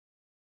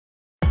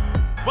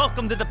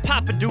Welcome to the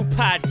PopADew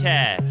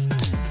podcast.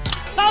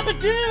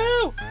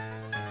 PopADew!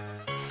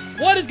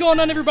 What is going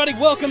on, everybody?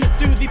 Welcome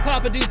to the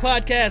PopADew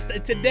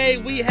podcast. Today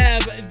we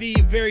have the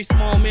very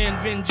small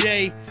man, Vin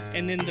Jay,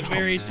 and then the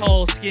very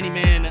tall, skinny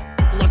man,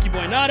 Lucky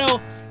Boy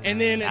Nato, and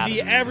then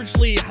the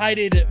averagely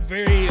heighted,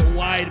 very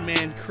wide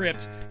man,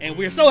 Crypt. And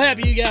we're so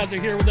happy you guys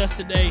are here with us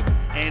today,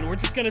 and we're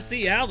just going to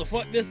see how the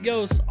fuck this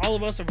goes. All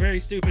of us are very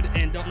stupid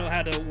and don't know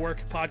how to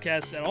work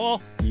podcasts at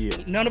all. Yeah.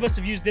 None of us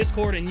have used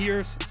Discord in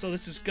years, so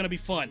this is going to be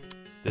fun.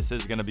 This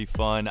is going to be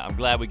fun. I'm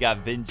glad we got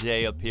Vin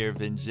Jay up here.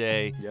 Vin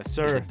Jay. Yes,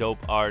 sir. He's a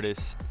dope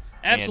artist.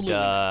 Absolutely.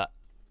 And,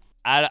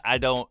 I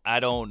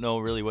don't know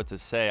really what to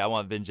say. I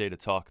want Vin Jay to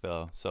talk,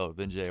 though. So,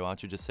 Vin Jay, why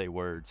don't you just say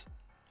words?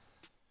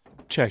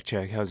 Check.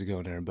 How's it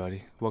going,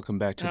 everybody? Welcome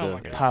back to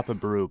the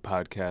PopADew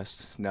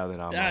podcast. Now that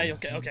I'm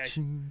on. Okay.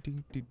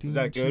 Is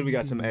that good? We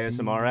got some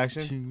ASMR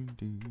action?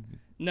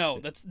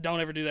 No, don't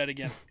ever do that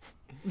again.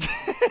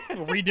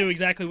 Redo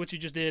exactly what you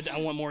just did.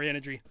 I want more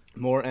energy.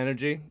 More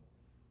energy?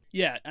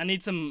 Yeah, I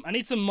need some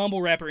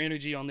mumble rapper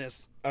energy on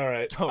this. All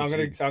right. Oh, I'm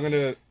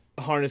gonna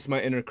harness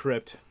my inner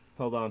Crypt.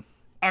 Hold on.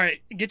 All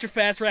right, get your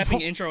fast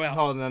rapping intro out.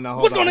 Hold on.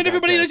 What's going on,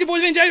 everybody? It's your boy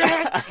Vin Jay.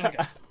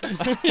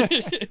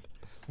 Okay.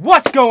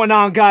 What's going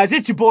on, guys?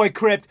 It's your boy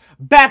Crypt,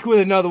 back with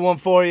another one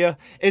for you.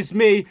 It's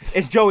me,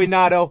 it's Joey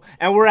Nato,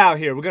 and we're out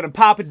here. We're gonna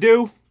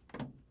PopADew.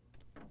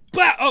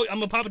 Oh, I'm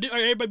gonna pop a do. All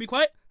right, everybody be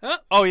quiet. Huh?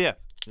 Oh, yeah.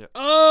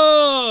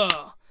 Oh.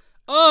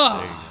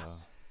 There you go.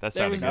 That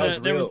sounded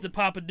good. There was the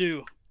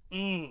PopADew.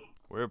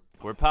 We're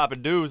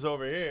PopADews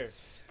over here.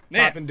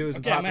 Man, PopADews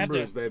and okay, I'm gonna have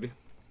PopADews, to- baby.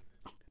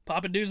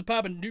 PopADews and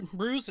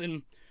PopADews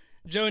and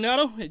Joey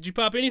Nato. Did you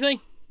pop anything?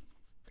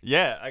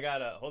 Yeah, I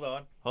got hold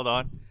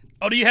on.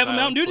 Oh, do you have a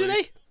Silence, Mountain Dew please.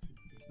 today?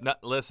 No,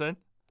 listen.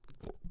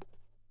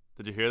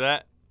 Did you hear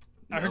that?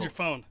 I heard your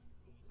phone.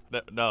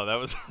 No, that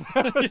was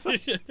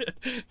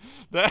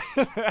that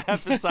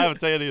happened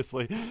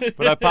simultaneously.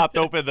 But I popped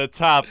open the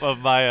top of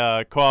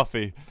my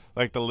coffee,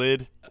 like the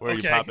lid where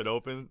you pop it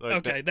open. Like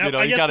Okay, that,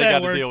 I you guess gotta that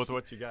deal works. with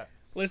what you got.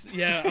 Listen,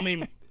 yeah, I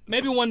mean,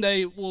 maybe one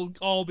day we'll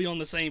all be on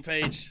the same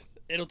page.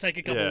 It'll take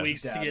a couple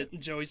weeks to get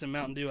Joey some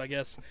Mountain Dew, I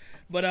guess.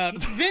 But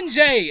Vin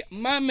Jay,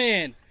 my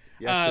man,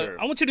 Yes, sir.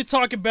 I want you to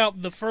talk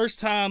about the first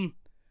time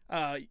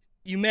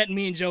you met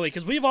me and Joey,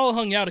 because we've all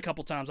hung out a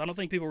couple times. I don't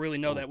think people really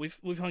know that.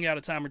 We've hung out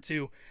a time or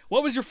two.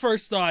 What was your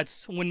first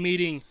thoughts when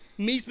meeting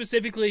me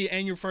specifically,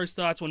 and your first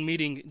thoughts when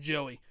meeting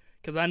Joey?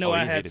 Because I know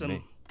I had some.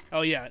 Me.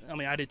 Oh yeah, I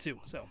mean I did too.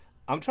 So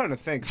I'm trying to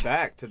think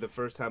back to the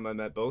first time I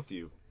met both of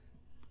you.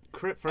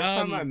 First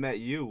time I met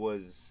you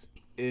was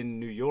in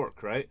New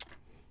York, right?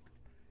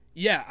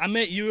 yeah, I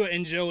met you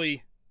and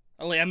Joey.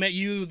 I met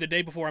you the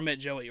day before I met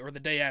Joey, or the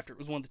day after. It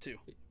was one of the two.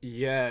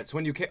 Yeah, it's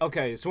when you came.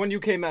 Okay, so when you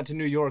came out to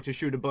New York to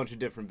shoot a bunch of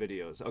different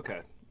videos.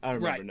 Okay, I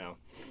remember now.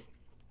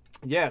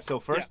 Yeah, so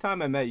first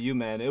time I met you,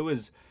 man, it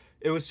was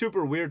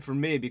super weird for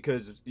me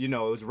because it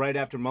was right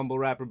after Mumble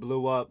Rapper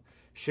blew up.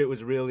 Shit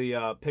was really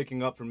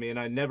picking up for me, and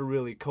I never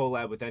really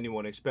collab with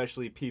anyone,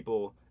 especially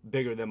people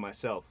bigger than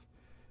myself.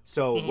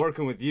 So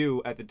working with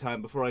you at the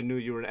time, before I knew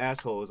you were an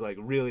asshole, was like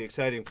really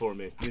exciting for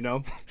me,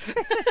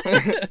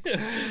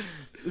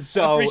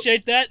 So I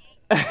appreciate that.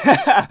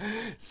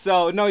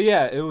 So no,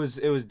 yeah, it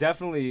was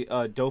definitely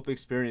a dope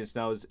experience,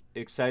 and I was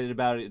excited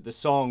about it. The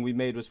song we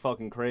made was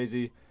fucking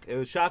crazy. It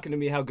was shocking to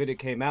me how good it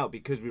came out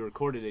because we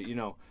recorded it,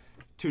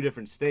 two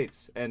different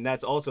states, and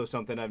that's also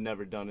something I've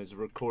never done, is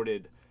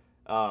recorded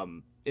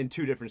in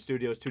two different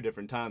studios, two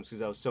different times,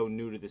 because I was so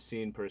new to the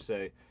scene per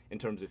se in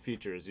terms of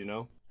features,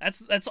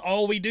 That's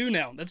all we do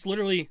now. That's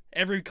literally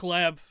every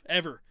collab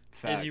ever.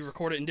 Facts. Is you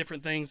record it in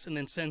different things and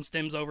then send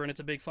stems over, and it's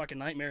a big fucking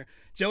nightmare.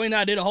 Joey and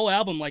I did a whole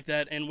album like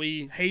that, and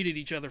we hated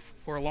each other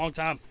for a long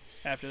time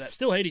after that.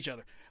 Still hate each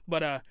other.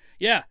 But,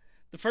 yeah,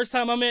 the first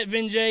time I met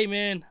Vin Jay,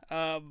 man,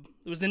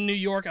 it was in New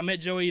York. I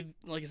met Joey,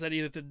 like I said,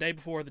 either the day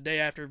before or the day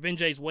after. Vin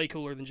Jay's way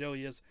cooler than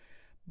Joey is.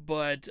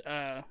 But,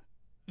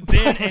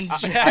 Vin and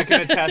Jack.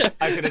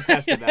 I can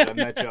attest to that. I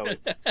met Joey.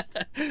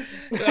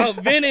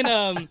 Vin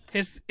and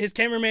his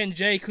cameraman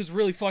Jake, who's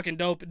really fucking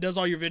dope, does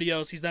all your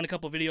videos. He's done a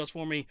couple of videos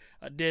for me.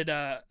 Did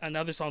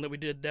another song that we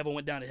did, Devil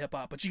Went Down to Hip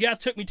Hop. But you guys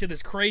took me to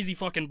this crazy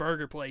fucking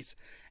burger place,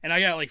 and I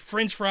got like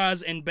French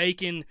fries and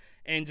bacon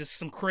and just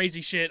some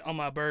crazy shit on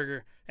my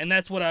burger, and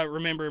that's what I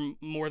remember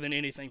more than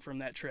anything from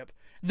that trip.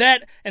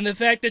 That and the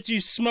fact that you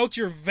smoked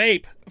your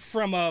vape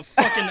from a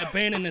fucking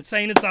abandoned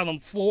insane asylum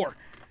floor.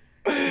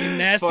 You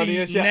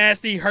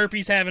nasty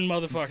herpes having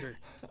motherfucker.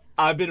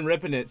 I've been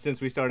ripping it since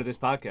we started this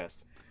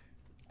podcast.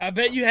 I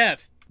bet you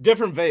have.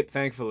 Different vape,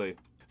 thankfully.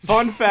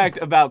 Fun fact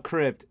about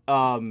Crypt,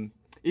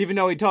 even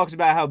though he talks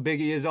about how big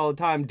he is all the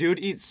time, dude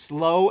eats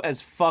slow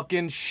as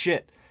fucking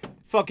shit.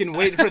 Fucking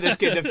waiting for this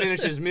kid to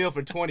finish his meal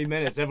for 20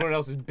 minutes. Everyone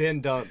else has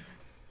been done.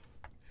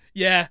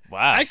 Yeah. Wow.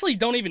 I actually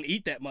don't even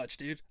eat that much,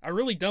 dude. I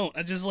really don't.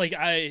 I just,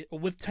 I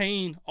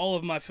withtain all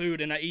of my food,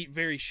 and I eat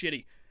very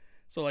shitty.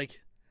 So, it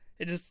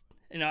just...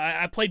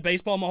 I played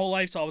baseball my whole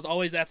life, so I was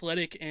always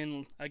athletic,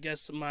 and I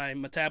guess my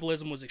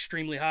metabolism was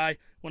extremely high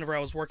whenever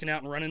I was working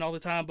out and running all the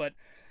time. But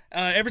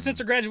Ever since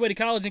I graduated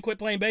college and quit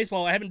playing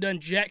baseball, I haven't done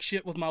jack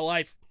shit with my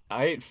life.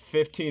 I ate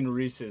 15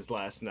 Reese's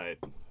last night.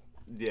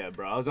 Yeah,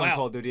 bro. I was on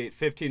Call of Duty, ate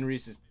 15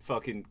 Reese's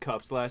fucking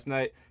cups last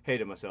night.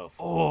 Hated myself.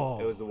 Oh,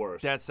 it was the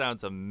worst. That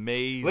sounds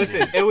amazing.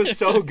 Listen, it was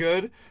so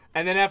good.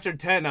 And then after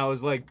 10, I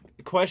was like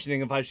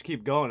questioning if I should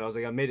keep going. I was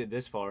like, I made it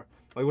this far.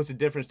 Like, what's the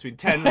difference between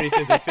 10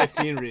 Reese's and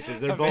 15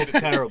 Reese's? They're both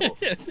terrible.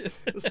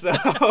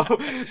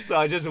 So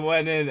I just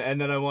went in, and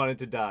then I wanted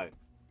to die.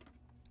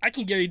 I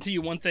can guarantee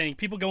you one thing.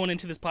 People going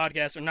into this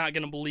podcast are not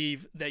going to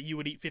believe that you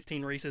would eat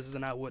 15 Reese's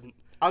and I wouldn't.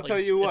 I'll tell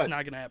you what. It's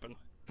not going to happen.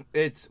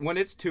 It's when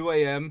it's 2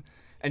 a.m.,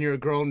 and you're a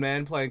grown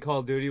man playing Call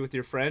of Duty with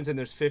your friends, and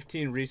there's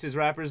 15 Reese's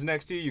wrappers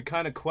next to you, you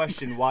kind of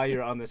question why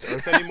you're on this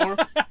earth anymore.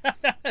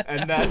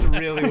 And that's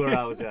really where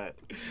I was at.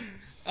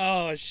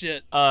 Oh,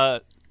 shit.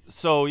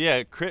 So,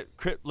 yeah,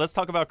 Crypt, let's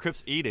talk about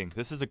Crypt's eating.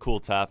 This is a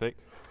cool topic,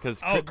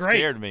 because Crypt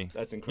scared me.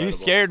 That's incredible. You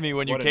scared me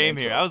when you came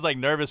here. I was, like,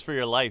 nervous for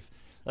your life.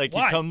 Like,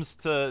 Why? He comes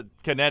to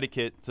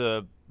Connecticut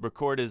to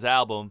record his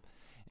album,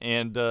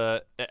 and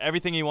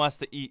everything he wants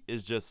to eat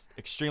is just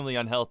extremely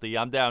unhealthy.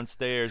 I'm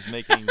downstairs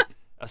making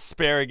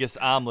asparagus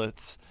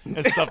omelets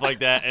and stuff like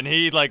that, and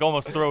he like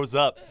almost throws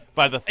up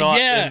by the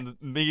thought in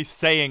me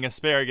saying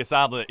asparagus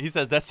omelet. He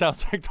says that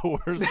sounds like the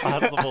worst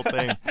possible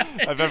thing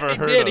I've ever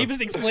heard of. He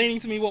was explaining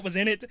to me what was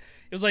in it. It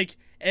was like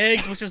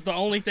eggs, which is the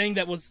only thing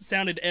that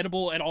sounded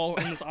edible at all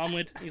in this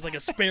omelet. He's like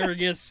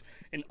asparagus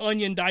and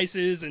onion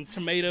dices and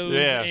tomatoes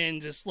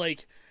and just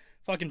like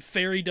fucking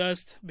fairy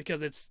dust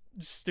because it's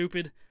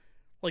stupid.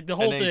 Like the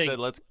whole and then thing. He said,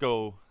 let's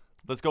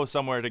go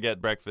somewhere to get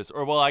breakfast.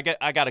 Or well, I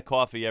got a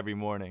coffee every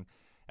morning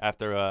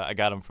after I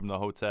got him from the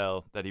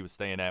hotel that he was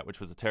staying at,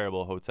 which was a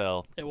terrible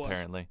hotel. It was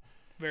apparently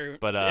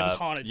but it was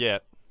haunted. Yeah.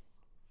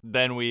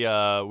 Then we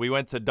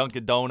went to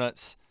Dunkin'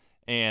 Donuts,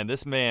 and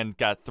this man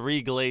got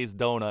 3 glazed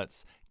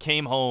donuts,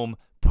 came home,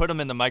 put them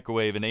in the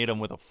microwave, and ate them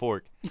with a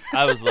fork.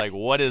 I was like,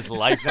 what is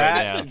life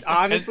right now?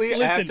 Honestly,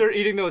 after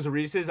eating those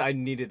Reese's, I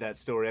needed that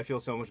story. I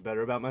feel so much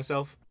better about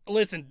myself.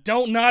 Listen,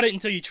 don't nod it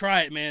until you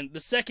try it, man. The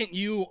second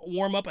you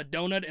warm up a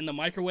donut in the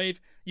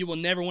microwave, you will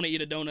never want to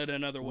eat a donut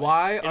another way.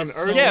 Why on earth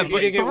are you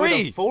eating it with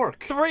a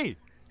fork? 3.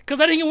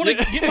 Because I didn't want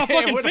to get my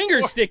fucking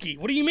fingers sticky.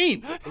 What do you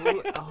mean?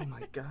 Oh,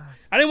 my God.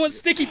 I didn't want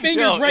sticky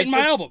fingers right in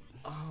my album.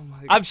 Oh, my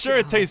God. I'm sure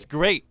it tastes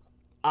great.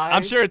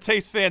 I'm sure it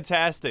tastes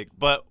fantastic,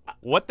 but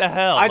what the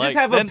hell? I just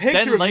have a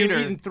picture of you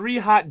eating 3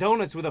 hot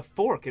donuts with a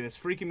fork, and it's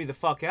freaking me the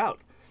fuck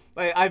out.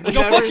 Like, I've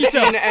never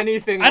seen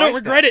anything I don't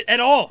regret it at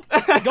all.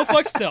 Go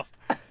fuck yourself.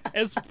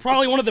 It's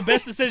probably one of the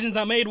best decisions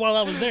I made while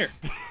I was there.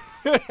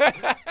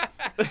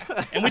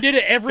 And we did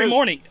it every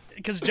morning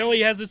because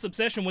Joey has this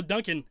obsession with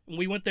Dunkin'. And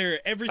we went there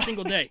every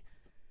single day.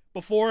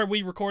 Before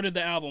we recorded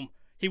the album,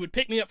 he would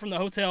pick me up from the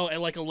hotel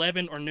at like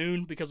 11 or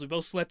noon because we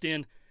both slept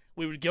in.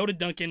 We would go to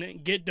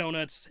Dunkin', get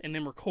donuts, and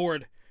then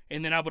record.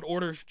 And then I would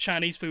order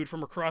Chinese food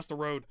from across the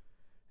road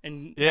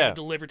and have it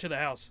delivered to the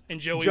house. And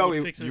Joey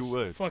would fix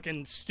his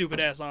fucking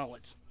stupid-ass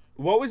omelets.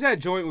 What was that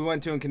joint we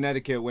went to in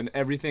Connecticut when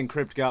everything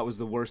Crypt got was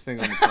the worst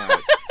thing on the planet?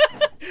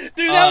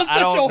 Dude, that was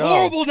such a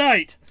horrible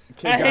night.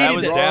 I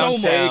hated it so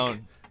much.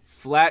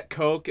 Flat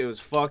Coke, it was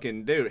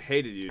fucking, dude,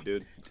 hated you,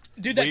 dude.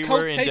 Dude, that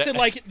Coke tasted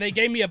like they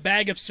gave me a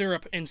bag of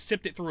syrup and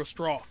sipped it through a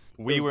straw.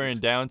 We were in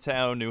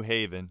downtown New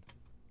Haven.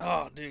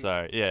 Oh, dude.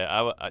 Sorry.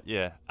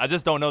 Yeah, I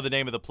just don't know the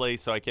name of the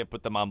place, so I can't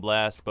put them on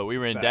blast. But we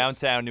were in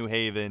downtown New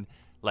Haven,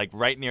 like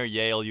right near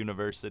Yale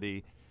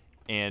University.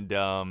 And,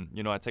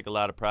 I take a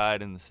lot of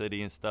pride in the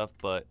city and stuff,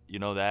 but,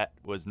 that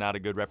was not a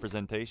good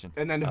representation.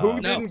 And then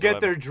who didn't get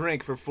their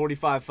drink for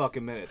 45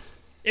 fucking minutes?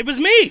 It was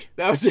me.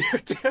 That was you.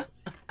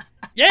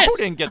 Yes. Who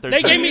didn't get their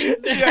drink?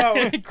 drink? They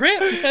gave me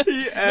Crypt.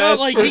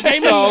 He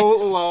gave me so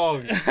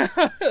long.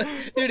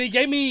 Dude, he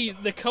gave me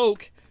the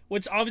Coke,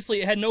 which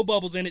obviously it had no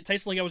bubbles in it. It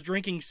tasted like I was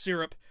drinking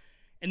syrup.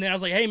 And then I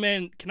was like, hey,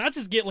 man, can I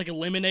just get like a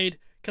lemonade?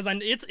 Because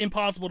it's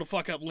impossible to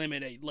fuck up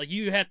lemonade. Like,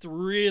 you have to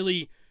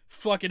really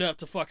fuck it up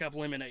to fuck up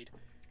lemonade.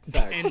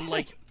 And,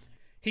 like,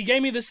 he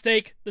gave me the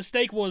steak. The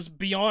steak was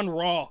beyond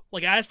raw.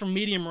 Like, I asked for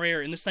medium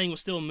rare, and this thing was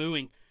still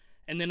mooing.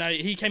 And then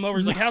he came over.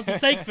 He's like, how's the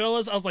steak,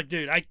 fellas? I was like,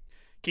 dude,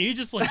 can you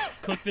just, like,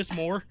 cook this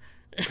more?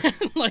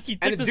 Like, he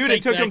took the steak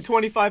it took back. him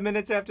 25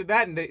 minutes after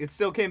that, and it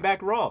still came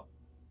back raw.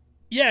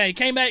 Yeah, it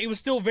came back. It was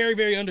still very,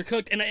 very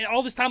undercooked. And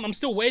all this time, I'm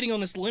still waiting on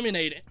this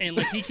lemonade. And,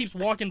 like, he keeps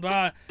walking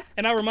by.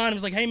 And I remind him, I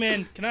was like, hey,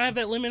 man, can I have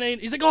that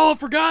lemonade? He's like, oh, I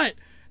forgot.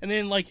 And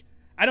then, like,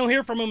 I don't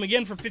hear from him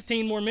again for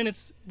 15 more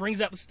minutes.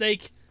 Brings out the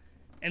steak.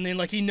 And then,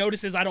 like, he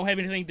notices I don't have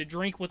anything to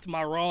drink with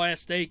my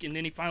raw-ass steak. And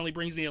then he finally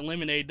brings me a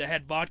lemonade that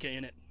had vodka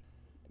in it.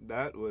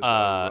 That was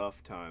a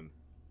rough time.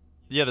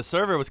 Yeah, the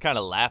server was kind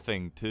of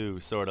laughing,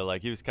 too, sort of.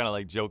 Like, he was kind of,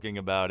 like, joking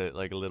about it,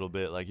 like, a little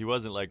bit. Like, he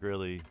wasn't, like,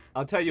 really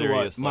I'll tell you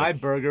serious. what, my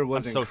burger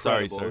was incredible.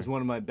 Sorry, sir. It was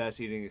one of my best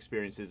eating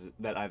experiences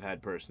that I've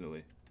had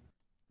personally.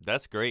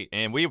 That's great.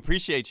 And we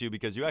appreciate you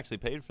because you actually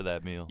paid for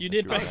that meal. You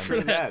did pay for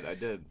that. I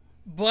did.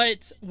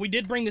 But we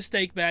did bring the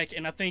steak back,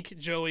 and I think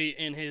Joey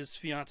and his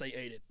fiance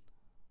ate it.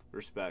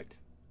 Respect.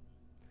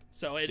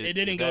 So it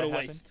didn't go to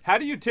waste. How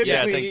do you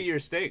typically eat your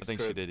steaks? I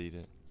think she did eat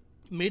it.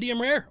 Medium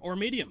rare or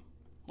medium.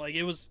 Like,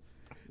 it was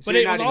So but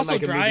you're it was not even also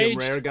like a dry medium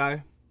aged. rare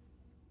guy.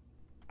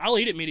 I'll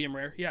eat it medium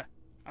rare. Yeah,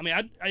 I mean,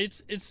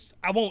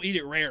 I won't eat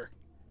it rare.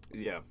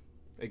 Yeah,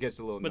 it gets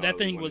a little. But that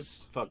gnarly thing when was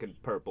it's fucking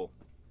purple.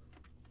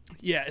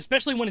 Yeah,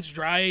 especially when it's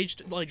dry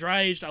aged. Like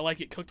dry aged, I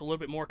like it cooked a little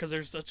bit more because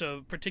there's such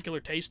a particular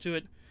taste to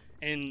it,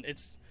 and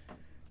it's.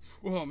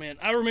 Oh man,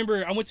 I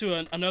remember I went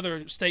to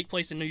another steak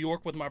place in New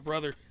York with my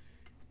brother,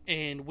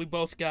 and we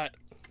both got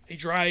a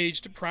dry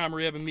aged prime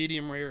rib and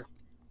medium rare,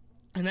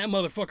 and that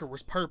motherfucker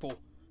was purple,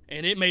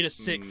 and it made us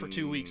sick for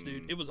 2 weeks,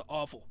 dude. It was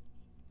awful.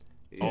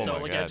 Yeah. Oh So my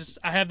like God.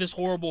 I have this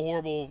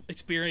horrible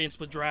experience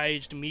with dry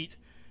aged meat.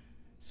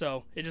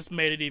 So it just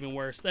made it even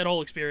worse. That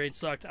whole experience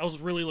sucked. I was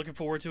really looking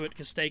forward to it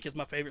because steak is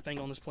my favorite thing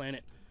on this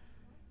planet,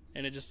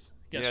 and it just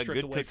got Yeah, stripped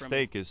good away cooked from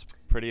steak is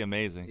pretty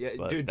amazing. Yeah,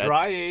 but dude, that's-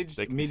 dry aged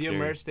that can be medium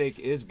scary. rare steak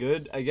is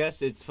good. I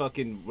guess it's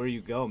fucking where you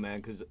go, man.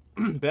 Because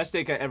best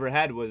steak I ever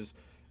had was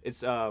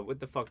it's what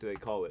the fuck do they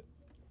call it?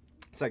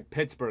 It's like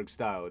Pittsburgh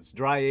style. It's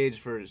dry aged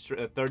for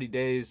 30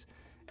 days,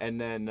 and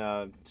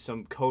then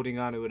some coating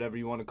on it, whatever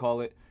you want to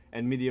call it,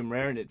 and medium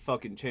rare, and it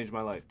fucking changed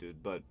my life,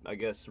 dude. But I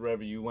guess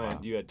wherever you went,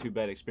 Wow. you had 2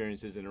 bad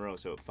experiences in a row,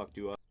 so it fucked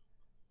you up.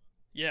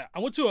 Yeah, I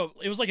went to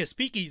it was like a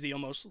speakeasy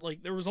almost.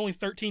 Like there was only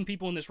 13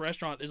 people in this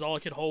restaurant is all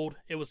it could hold.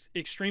 It was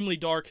extremely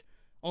dark,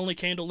 only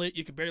candlelit.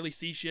 You could barely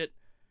see shit,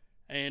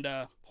 and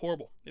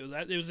horrible. It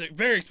was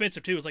very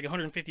expensive too. It was like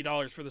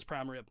 $150 for this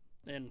prime rib.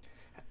 And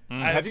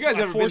Have you guys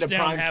I ever been forced to down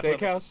Prime half of it.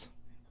 Steakhouse?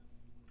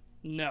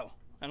 No,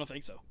 I don't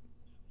think so.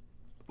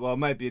 Well, it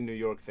might be a New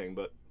York thing,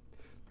 but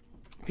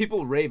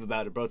people rave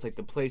about it, bro. It's like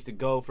the place to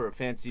go for a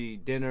fancy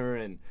dinner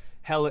and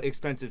hella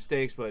expensive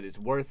steaks, but it's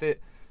worth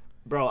it.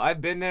 Bro,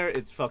 I've been there.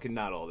 It's fucking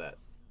not all that.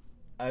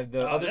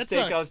 The other that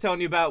steak I sucks. was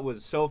telling you about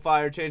was so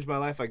fire, changed my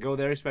life. I go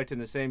there expecting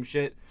the same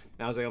shit,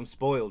 and I was like, I'm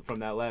spoiled from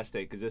that last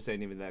steak because this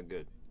ain't even that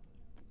good.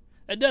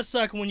 It does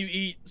suck when you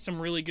eat some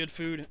really good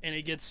food and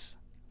it gets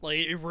like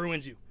it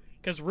ruins you.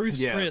 Because Ruth's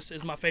Yeah. Chris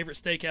is my favorite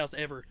steakhouse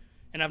ever,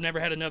 and I've never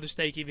had another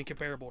steak even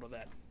comparable to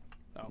that.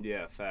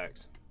 Yeah,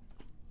 facts.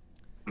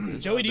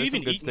 Joey, do you There's some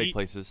even good eat steak meat?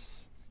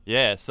 places.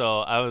 Yeah, so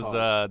I was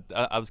Pause.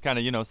 I was kind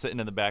of sitting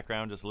in the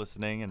background just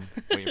listening and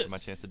waiting for my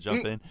chance to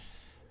jump in.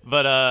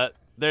 But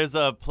there's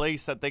a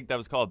place I think that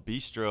was called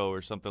Bistro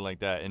or something like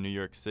that in New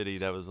York City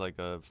that was like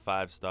a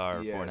 5-star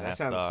or Yeah, 4.5 that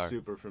sounds star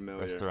super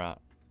familiar. restaurant.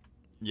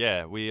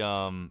 Yeah, we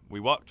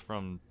walked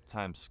from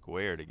Times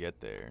Square to get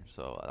there,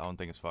 so I don't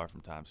think it's far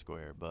from Times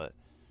Square, but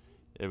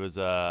it was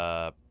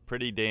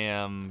pretty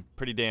damn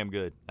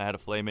good. I had a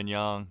filet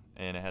mignon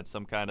and it had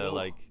some kind of Ooh.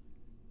 like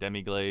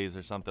demi glaze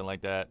or something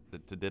like that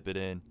to dip it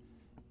in,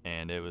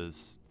 and it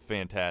was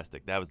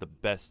fantastic. That was the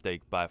best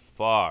steak by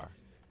far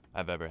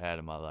I've ever had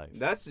in my life.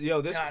 This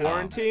God,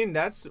 quarantine,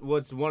 that's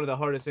what's one of the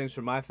hardest things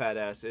for my fat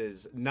ass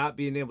is not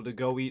being able to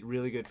go eat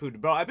really good food.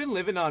 Bro, I've been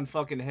living on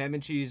fucking ham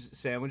and cheese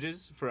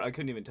sandwiches I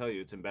couldn't even tell you.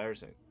 It's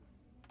embarrassing.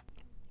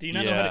 Do you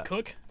not know how Yeah. to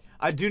cook?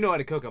 I do know how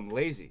to cook. I'm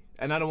lazy.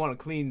 And I don't want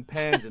to clean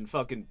pans and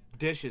fucking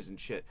dishes and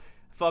shit.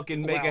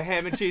 Fucking make Wow. a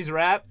ham and cheese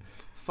wrap,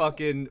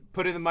 fucking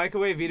put it in the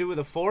microwave, eat it with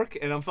a fork,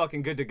 and I'm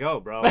fucking good to go,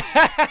 bro.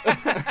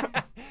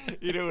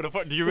 Eat it with a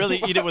fork. Do you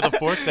really eat it with a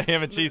fork, the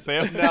ham and cheese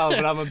sandwich? No,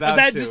 but I'm about Is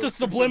that to. just a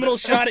subliminal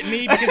shot at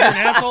me because you're an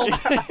asshole?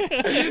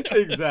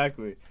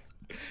 Exactly.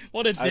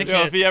 What a No, if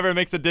dickhead. he ever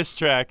makes a diss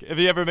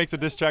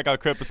track on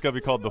Crypt, it's gonna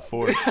be called The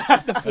Fork.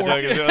 The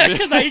fork.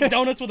 Because I eat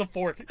donuts with a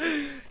fork.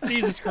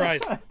 Jesus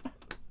Christ.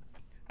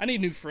 I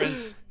need new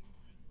friends.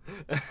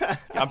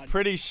 I'm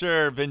pretty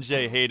sure Vin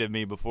Jay hated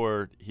me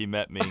before he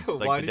met me. Why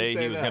Like do the you day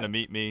say he was that? gonna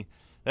meet me.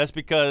 That's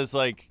because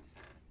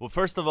well,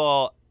 first of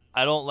all,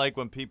 I don't like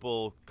when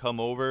people come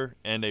over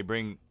and they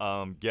bring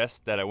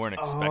guests that I weren't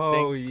expecting.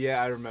 Oh,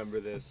 yeah, I remember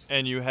this.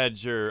 And you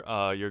had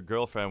your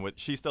girlfriend with.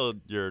 She's still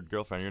your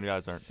girlfriend. You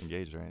guys aren't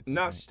engaged or anything.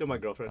 No, right? she's still my I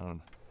girlfriend. don't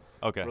know.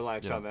 Okay.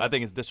 Relax you know, on that. I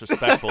think it's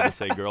disrespectful to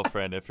say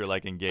girlfriend if you're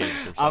like engaged or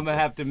something. I'm going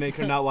to have to make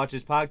her not watch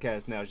his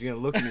podcast now. She's going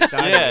to look at me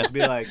sideways and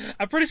be like,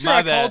 I'm pretty sure My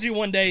I bad. called you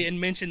one day and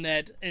mentioned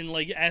that and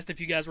like asked if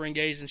you guys were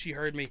engaged and she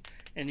heard me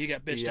and you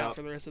got bitched Yeah. out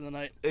for the rest of the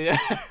night. yeah.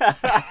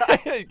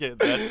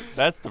 Yeah,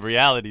 that's the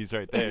realities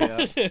right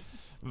there. Yeah.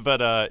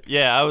 But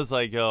yeah, I was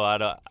like, yo,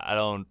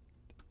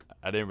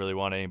 I didn't really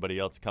want anybody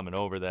else coming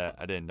over that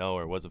I didn't know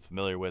or wasn't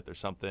familiar with or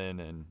something.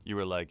 And you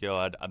were like, yo,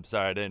 I'm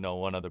sorry, I didn't know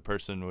one other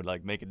person would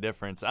like make a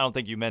difference. I don't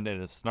think you meant it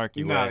in a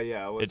snarky No, way.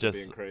 yeah, I It wasn't just,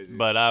 being crazy.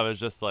 But I was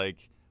just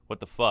like, what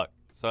the fuck?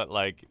 So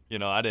like,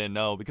 I didn't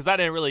know because I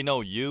didn't really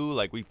know you.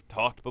 Like we've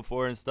talked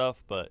before and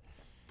stuff, but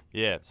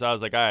yeah. So I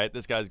was like, all right,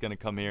 this guy's gonna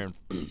come here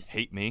and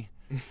hate me.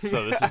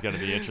 So this is gonna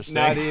be interesting.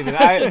 Not even.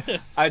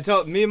 I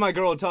told me and my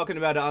girl were talking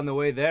about it on the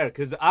way there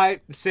because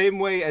same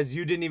way as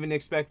you didn't even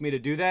expect me to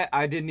do that,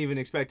 I didn't even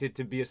expect it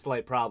to be a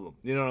slight problem.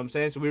 You know what I'm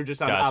saying? So we were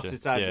just on Gotcha.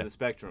 opposite sides Yeah. of the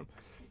spectrum.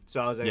 So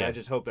I was like, Yeah. I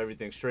just hope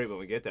everything's straight when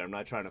we get there. I'm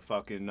not trying to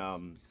fucking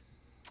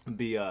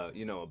be a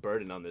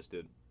burden on this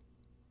dude.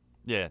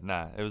 Yeah,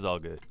 nah, it was all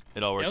good.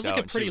 It all worked It was out. like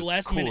a and she pretty was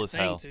last cool minute as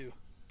thing hell. too.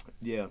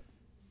 Yeah.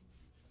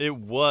 It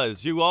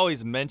was. You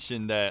always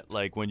mentioned that,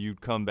 like, when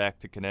you'd come back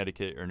to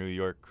Connecticut or New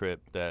York,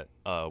 Crypt, that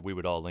we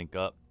would all link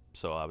up.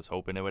 So I was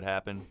hoping it would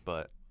happen,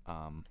 but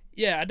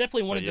Yeah, I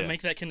definitely wanted yeah. to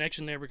make that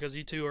connection there because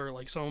you two are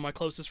like some of my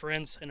closest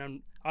friends,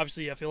 and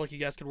obviously I feel like you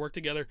guys could work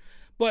together.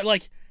 But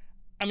like,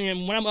 I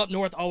mean, when I'm up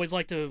north, I always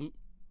like to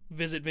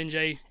visit Vin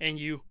Jay and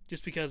you,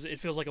 just because it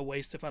feels like a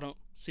waste if I don't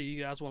see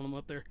you guys while I'm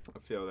up there. I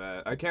feel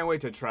that. I can't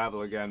wait to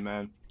travel again,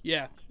 man.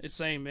 Yeah, it's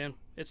same, man.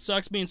 It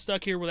sucks being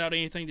stuck here without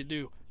anything to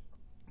do.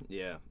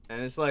 Yeah,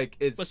 and it's like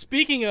it's. But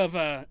speaking of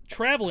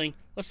traveling,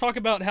 let's talk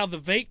about how the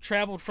vape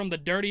traveled from the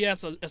dirty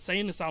ass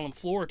insane asylum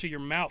floor to your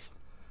mouth.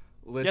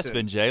 Listen, Yes,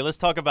 Vin Jay. Let's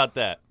talk about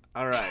that.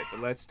 all right,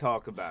 let's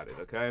talk about it,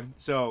 okay?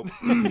 So,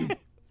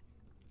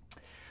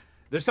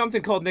 there's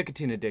something called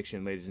nicotine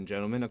addiction, ladies and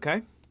gentlemen,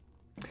 okay?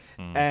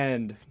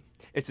 And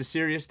it's a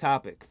serious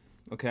topic,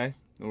 okay?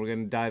 And we're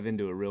gonna dive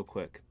into it real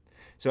quick.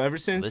 So ever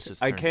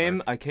since I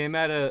came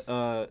out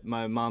of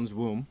my mom's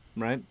womb,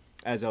 right,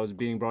 as I was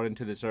being brought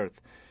into this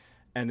earth,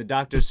 and the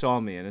doctors saw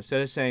me, and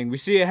instead of saying, "We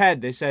see a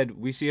head," they said,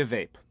 "We see a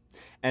vape."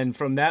 And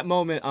from that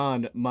moment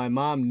on, my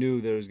mom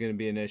knew there was going to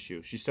be an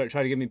issue. She started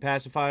trying to give me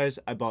pacifiers.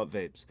 I bought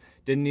vapes.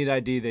 Didn't need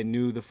ID. They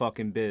knew the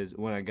fucking biz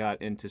when I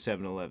got into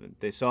 7-Eleven.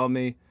 They saw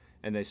me,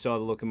 and they saw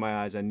the look in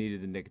my eyes. I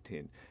needed the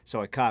nicotine.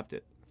 So I copped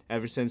it.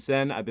 Ever since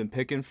then, I've been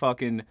picking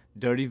fucking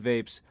dirty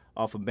vapes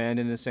off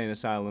abandoned insane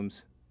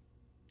asylums,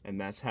 and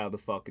that's how the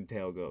fucking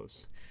tale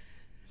goes.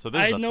 So this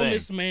I is had the known thing.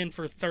 this man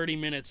for 30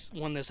 minutes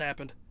when this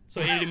happened. So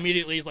he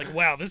immediately is like,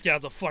 wow, this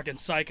guy's a fucking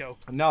psycho.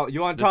 No,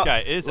 you want to This talk? guy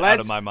is out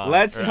of my mind.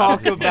 Let's Or out talk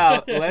of his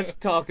about let's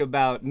talk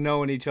about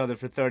knowing each other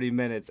for 30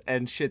 minutes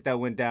and shit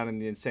that went down in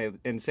the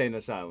insane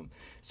asylum.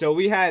 So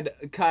we had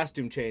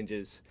costume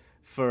changes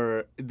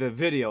for the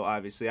video.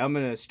 Obviously, I'm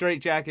in a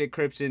straitjacket.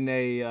 Crypt's in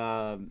a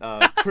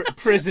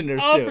prisoner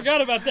Oh, suit. I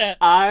forgot about that.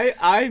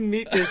 I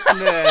meet this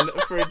man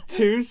for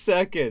 2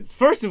 seconds.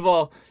 First of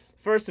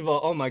all,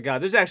 oh my God,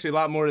 there's actually a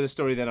lot more to the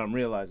story than I'm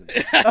realizing.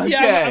 Okay.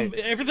 Yeah,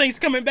 everything's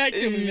coming back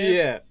to me, man.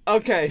 Yeah.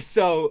 Okay,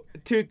 so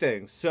 2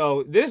 things.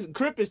 So this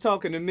Crypt is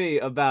talking to me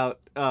about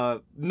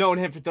knowing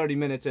him for 30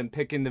 minutes and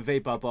picking the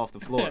vape up off the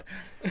floor.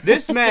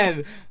 This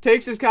man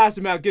takes his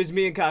costume out, gives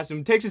me a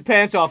costume, takes his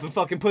pants off, and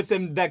fucking puts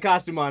that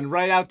costume on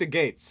right out the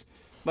gates.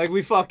 Like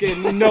we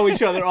fucking know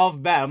each other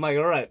off bat. I'm like,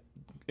 all right,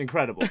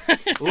 incredible.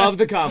 Love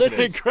the confidence.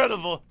 That's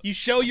incredible. You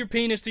show your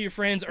penis to your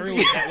friends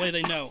early, that way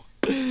they know.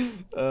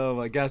 Oh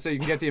my God, so you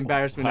can get the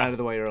embarrassment out of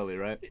the way early,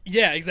 right?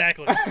 Yeah,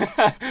 exactly.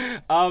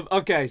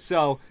 Okay,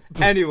 so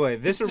anyway,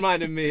 this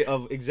reminded me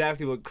of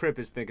exactly what Crypt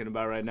is thinking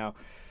about right now.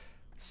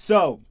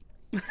 So,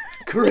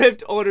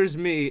 Crypt orders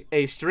me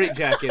a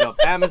straitjacket off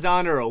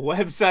Amazon or a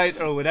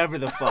website or whatever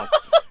the fuck.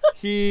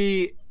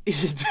 He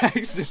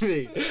texts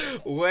me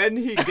when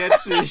he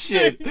gets this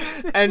shit,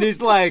 and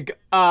he's like,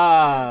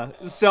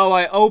 so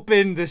I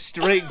opened the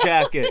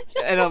straitjacket,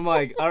 and I'm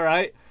like, all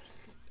right.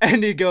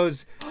 And he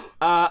goes,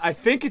 I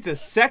think it's a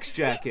sex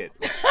jacket.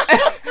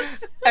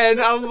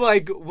 And I'm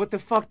like, what the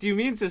fuck do you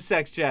mean it's a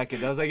sex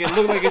jacket? I was like, it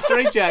looked like a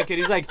straight jacket.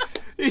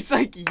 He's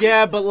like,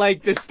 yeah, but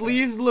like the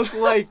sleeves look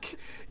like,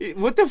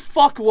 what the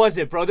fuck was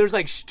it, bro? There's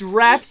like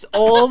straps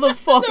all the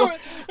fuck.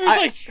 There's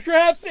like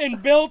straps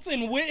and belts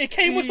and it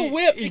came with the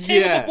whip. It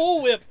came with the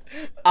bull whip.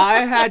 I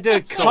had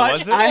to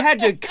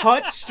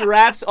cut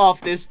straps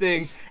off this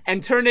thing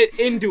and turn it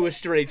into a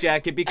straight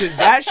jacket because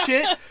that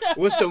shit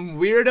was some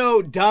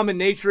weirdo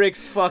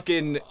dominatrix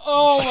fucking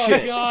Oh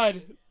shit. my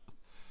God.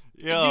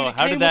 Yo, Dude,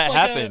 how did that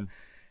happen?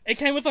 It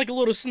came with like a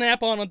little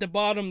snap-on at the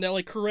bottom that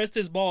like caressed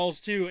his balls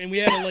too, and we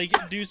had to like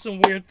do some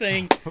weird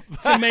thing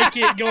to make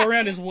it go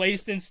around his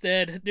waist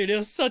instead. Dude, it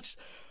was such...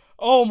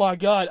 Oh my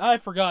God, I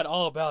forgot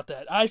all about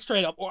that. I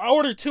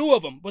ordered 2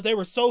 of them, but they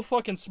were so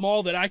fucking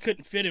small that I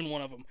couldn't fit in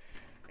one of them.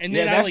 And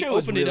then I like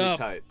opened it up.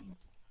 Tight.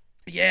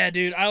 Yeah,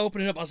 dude, I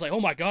opened it up. I was like, oh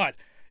my God,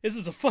 this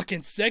is a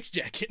fucking sex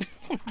jacket.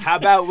 How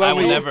about when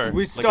we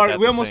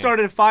almost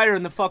started a fire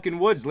in the fucking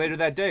woods later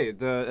that day,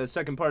 the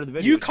second part of the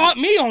video. You caught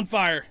me on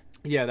fire.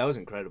 Yeah, that was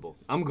incredible.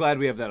 I'm glad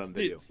we have that on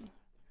video. Dude.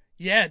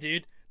 Yeah,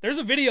 dude. There's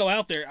a video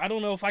out there. I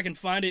don't know if I can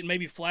find it and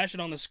maybe flash it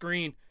on the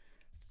screen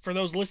for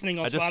those listening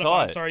on I just Spotify.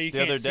 saw I'm it sorry you the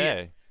can't other see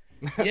day.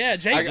 it. Yeah,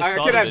 Jake. I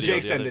saw could the have video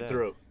Jake the send other it day.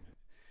 through.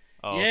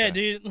 Oh, Yeah, okay.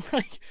 dude.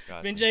 Like,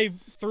 Gotcha. Vin Jay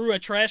threw a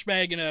trash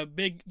bag in a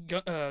big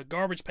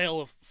garbage pail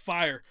of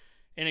fire,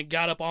 and it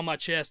got up on my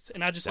chest,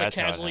 and I just like That's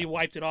how it casually happened.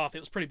 wiped it off. It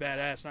was pretty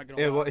badass, not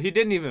gonna Yeah, lie. well, he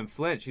didn't even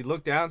flinch. He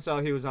looked down,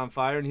 saw he was on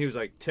fire, and he was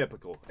like,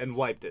 typical, and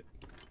wiped it.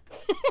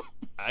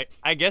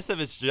 I guess if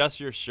it's just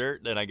your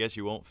shirt, then I guess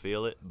you won't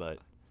feel it, but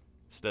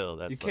still,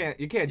 that's You can't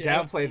Yeah.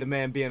 downplay the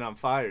man being on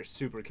fire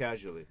super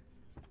casually.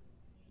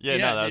 Yeah,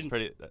 Yeah, no,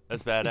 dude.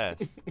 that's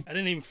badass. I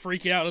didn't even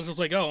freak out. I was just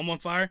like, oh, I'm on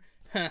fire?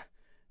 Huh.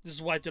 Just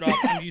wiped it off.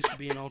 I'm used to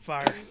being on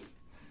fire.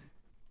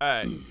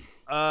 All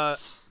right.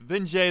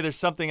 Vin Jay, there's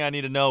something I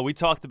need to know. We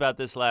talked about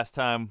this last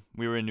time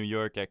we were in New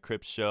York at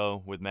Crypt's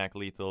show with Mac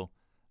Lethal.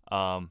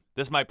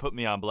 This might put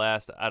me on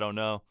blast. I don't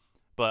know.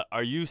 But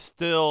are you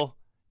still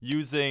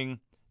using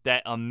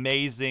that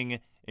amazing,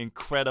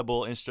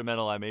 incredible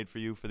instrumental I made for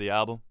you for the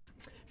album?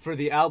 For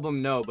the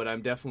album, no, but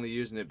I'm definitely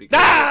using it because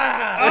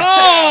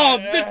Oh,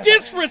 the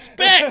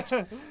disrespect!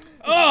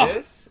 Oh,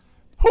 this.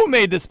 Who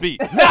made this beat?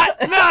 Not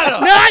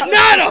Nato! not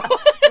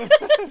Nato!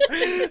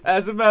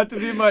 That's about to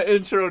be my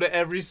intro to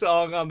every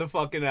song on the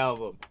fucking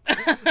album.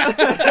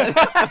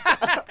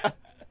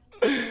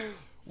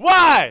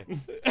 Why?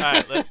 All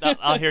right,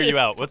 I'll hear you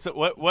out.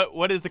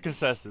 What is the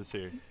consensus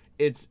here?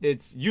 It's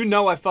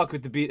I fuck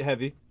with the beat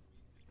heavy.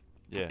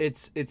 Yeah.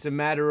 It's a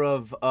matter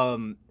of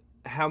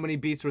how many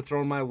beats were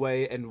thrown my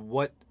way and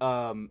what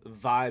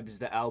vibes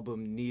the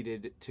album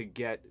needed to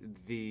get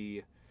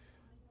the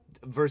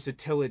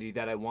versatility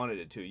that I wanted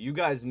it to. You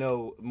guys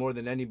know more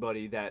than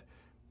anybody that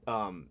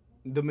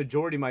the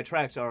majority of my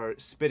tracks are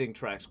spitting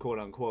tracks, quote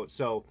unquote.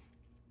 So,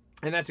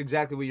 and that's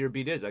exactly what your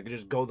beat is. I could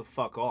just go the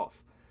fuck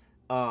off.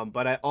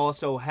 But I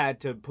also had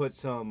to put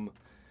some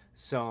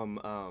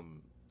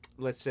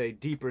let's say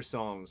deeper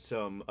songs,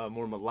 some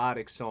more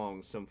melodic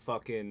songs, some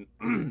fucking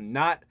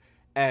not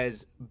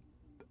as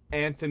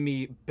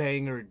anthem-y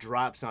banger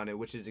drops on it,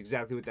 which is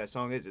exactly what that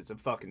song is. It's a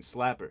fucking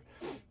slapper.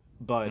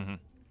 But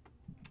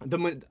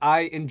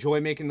I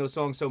enjoy making those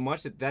songs so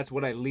much that that's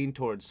what I lean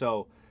towards.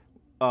 So,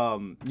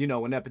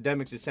 when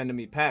Epidemics is sending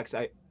me packs,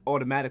 I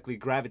automatically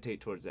gravitate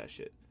towards that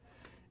shit.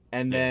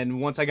 And then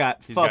once I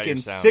got fucking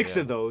six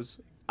of those,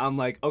 I'm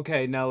like,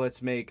 okay, now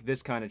let's make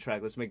this kind of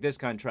track. Let's make this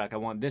kind of track. I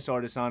want this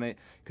artist on it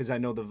because I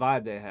know the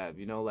vibe they have.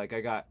 Like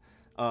I got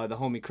the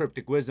homie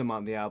Cryptic Wisdom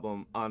on the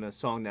album on a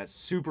song that's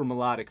super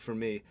melodic for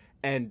me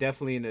and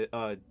definitely in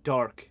a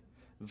dark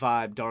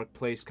vibe, dark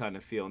place kind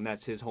of feel. And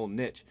that's his whole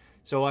niche.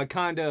 So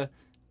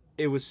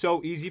it was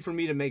so easy for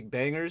me to make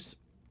bangers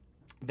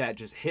that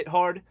just hit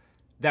hard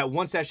that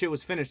once that shit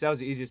was finished, that was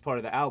the easiest part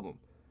of the album.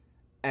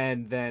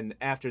 And then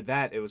after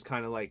that, it was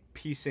kind of like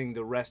piecing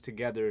the rest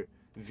together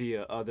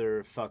via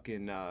other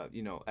fucking,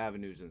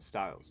 avenues and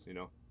styles,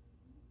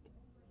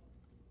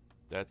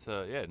 That's,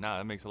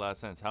 that makes a lot of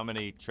sense. How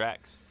many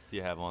tracks do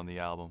you have on the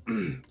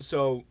album?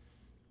 So,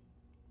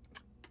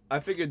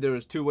 I figured there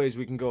was two ways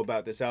we can go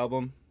about this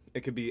album.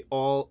 It could be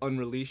all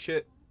unreleased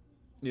shit,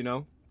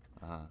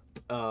 And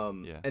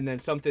then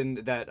something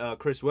that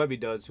Chris Webby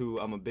does, who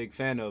I'm a big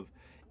fan of,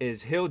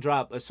 is he'll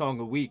drop a song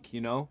a week,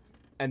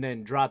 and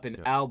then drop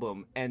an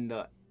album, and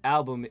the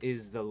album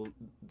is the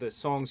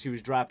songs he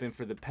was dropping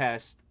for the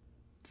past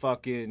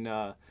fucking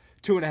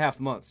 2.5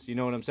 months. You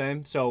know what I'm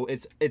saying? So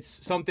it's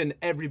something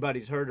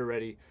everybody's heard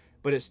already,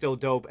 but it's still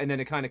dope. And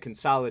then it kind of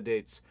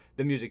consolidates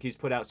the music he's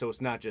put out, so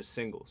it's not just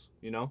singles.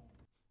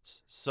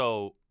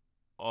 So,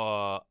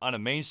 on a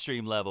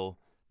mainstream level,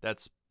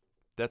 that's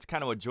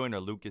kind of what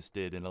Joyner Lucas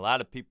did, and a lot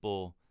of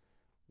people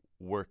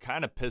were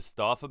kind of pissed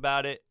off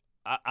about it.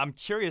 I'm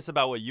curious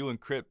about what you and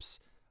Crypt's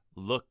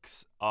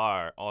looks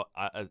are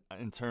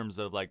in terms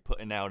of like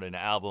putting out an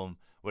album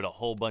with a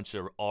whole bunch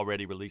of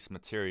already released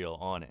material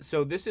on it.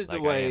 So this is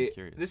the way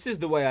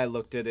I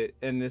looked at it,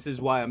 and this is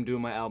why I'm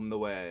doing my album the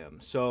way I am.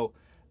 So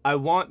I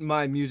want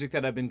my music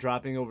that I've been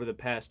dropping over the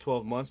past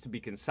 12 months to be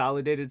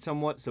consolidated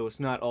somewhat, so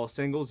it's not all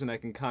singles, and I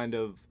can kind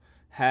of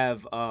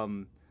have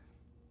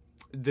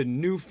the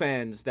new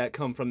fans that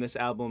come from this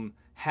album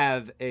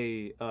have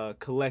a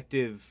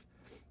collective,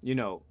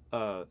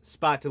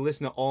 spot to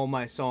listen to all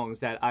my songs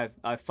that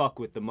I fuck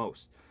with the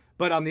most.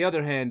 But on the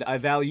other hand, I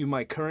value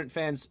my current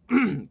fans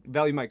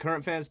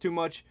too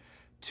much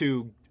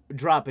to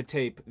drop a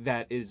tape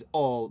that is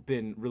all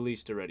been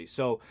released already.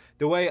 So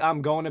the way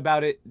I'm going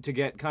about it to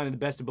get kind of the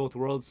best of both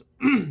worlds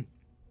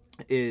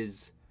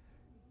is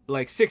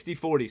like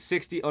 60-40,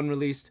 60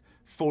 unreleased,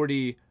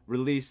 40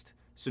 released.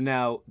 So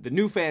now the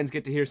new fans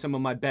get to hear some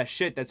of my best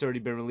shit that's already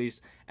been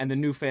released, and the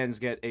new fans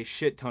get a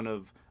shit ton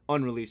of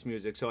unreleased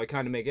music. So I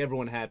kind of make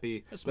everyone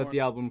happy, let the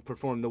album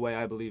perform the way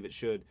I believe it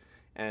should,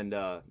 and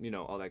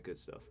all that good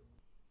stuff.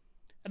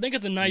 I think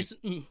it's a nice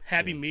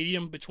happy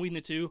medium between the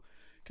two,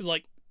 because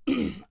like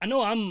I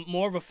know I'm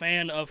more of a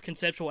fan of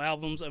conceptual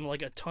albums and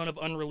like a ton of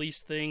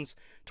unreleased things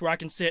to where I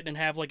can sit and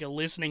have like a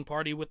listening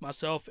party with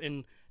myself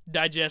and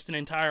digest an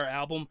entire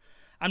album.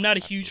 I'm not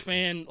a huge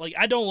fan. Like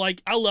I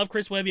love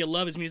Chris Webby. I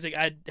love his music.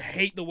 I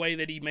hate the way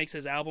that he makes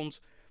his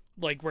albums,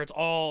 like where it's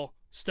all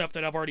stuff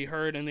that I've already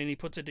heard and then he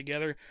puts it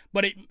together.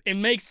 But it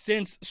makes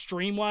sense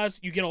stream-wise.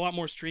 You get a lot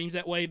more streams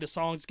that way. The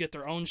songs get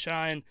their own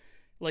shine.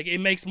 Like it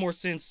makes more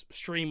sense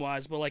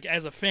stream-wise. But like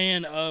as a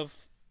fan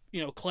of,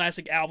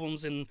 classic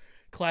albums and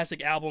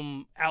classic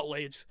album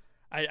outlets,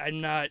 I'm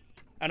not,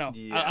 I know.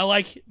 Yeah. I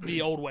like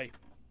the old way.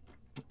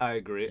 I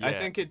agree. Yeah. I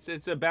think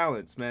it's a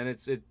balance, man.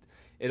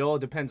 It all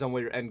depends on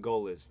what your end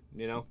goal is,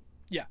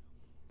 Yeah.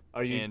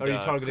 Are you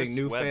targeting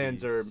new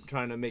fans or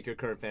trying to make your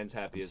current fans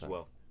happy as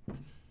well?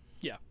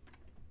 Yeah.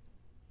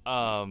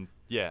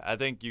 Yeah, I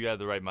think you have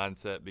the right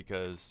mindset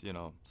because,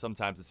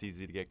 sometimes it's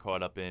easy to get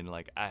caught up in,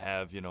 like, I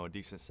have, a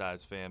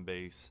decent-sized fan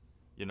base.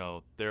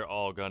 They're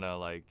all gonna,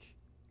 like,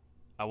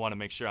 I want to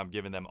make sure I'm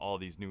giving them all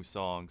these new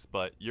songs,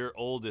 but your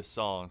oldest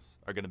songs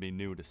are going to be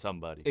new to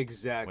somebody.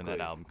 Exactly. When that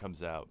album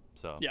comes out.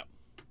 So yeah.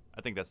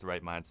 I think that's the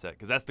right mindset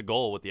because that's the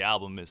goal with the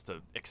album is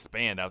to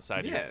expand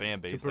outside of your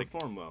fan base. To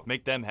perform well.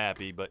 Make them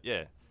happy, but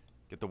yeah,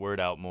 get the word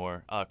out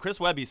more. Chris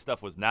Webby's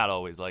stuff was not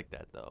always like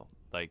that, though.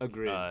 Like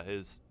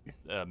his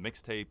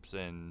mixtapes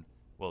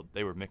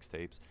they were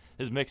mixtapes.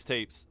 His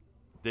mixtapes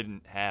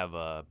didn't have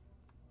a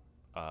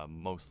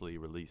mostly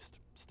released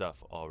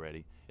stuff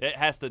already. It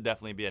has to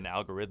definitely be an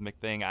algorithmic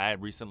thing. I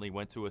recently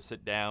went to a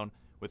sit down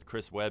with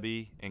Chris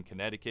Webby in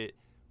Connecticut,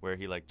 where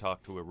he like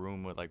talked to a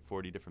room with like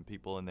 40 different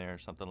people in there or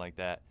something like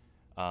that,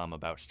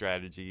 about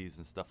strategies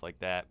and stuff like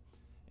that.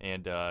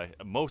 And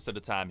most of the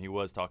time he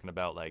was talking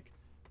about like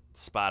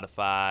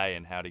Spotify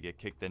and how to get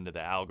kicked into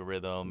the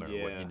algorithm, or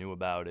what he knew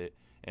about it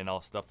and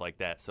all stuff like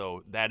that.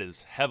 So that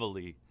is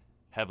heavily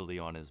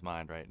on his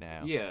mind right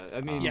now. Yeah,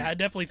 I mean, I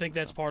definitely think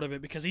that's part of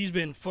it, because he's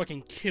been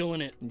fucking killing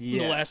it in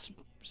the last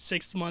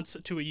 6 months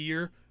to a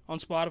year on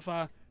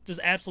Spotify. Just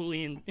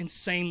absolutely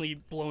insanely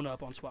blown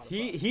up on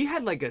Spotify. He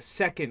had like a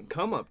second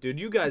come up, dude.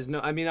 You guys know.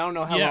 I mean, I don't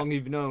know how long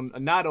you've known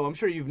Nato. I'm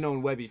sure you've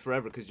known Webby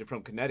forever because you're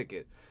from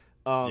Connecticut.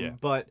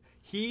 But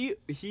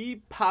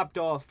he popped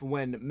off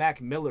when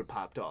Mac Miller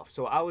popped off.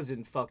 So I was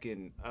in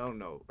fucking, I don't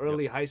know,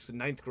 early high school,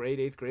 9th grade,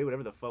 8th grade,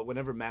 whatever the fuck,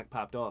 whenever Mac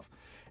popped off,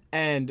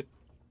 and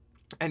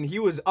he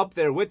was up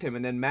there with him,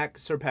 and then Mac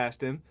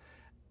surpassed him.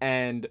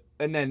 And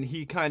then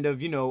he kind of,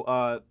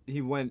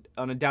 he went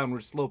on a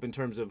downward slope in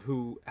terms of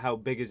how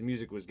big his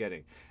music was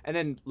getting. And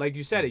then, like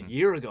you said, a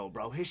year ago,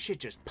 bro, his shit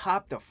just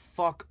popped the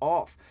fuck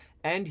off.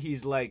 And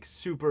he's like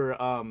super,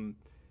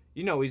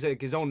 he's like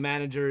his own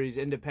manager. He's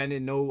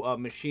independent, no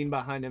machine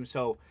behind him.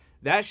 So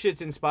that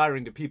shit's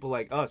inspiring to people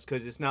like us,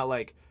 because it's not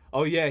like,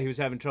 oh yeah, he was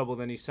having trouble,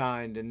 then he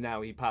signed, and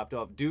now he popped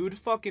off. Dude,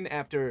 fucking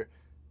after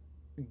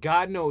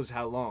God knows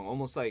how long,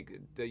 almost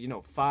like,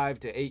 5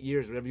 to 8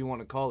 years, whatever you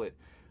want to call it,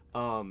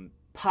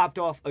 popped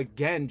off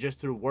again just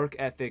through work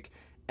ethic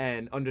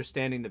and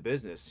understanding the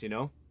business,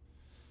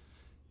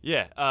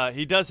 Yeah,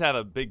 he does have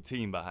a big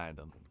team behind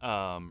him,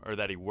 or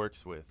that he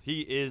works with.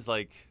 He is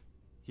like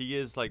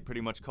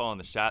pretty much calling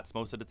the shots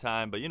most of the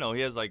time, but he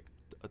has like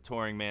a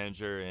touring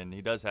manager, and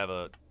he does have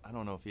I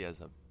don't know if he has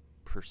a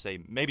per se,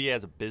 maybe he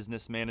has a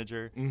business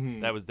manager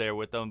that was there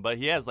with him, but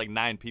he has like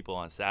 9 people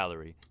on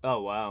salary.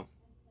 Oh, wow.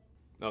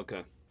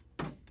 Okay.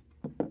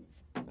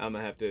 I'm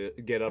gonna have to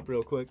get up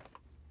real quick.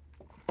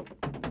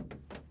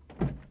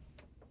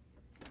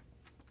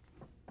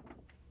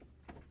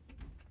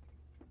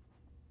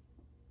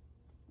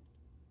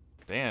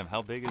 Damn,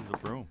 how big is the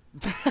room?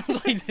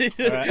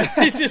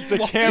 It's just the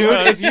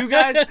camera. Dude,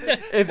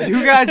 if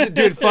you guys,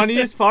 dude,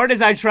 funniest part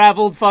is I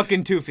traveled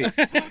fucking 2 feet,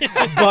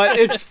 but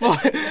it's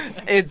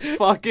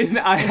fucking.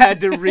 I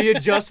had to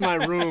readjust my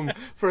room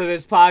for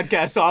this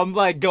podcast, so I'm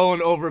like going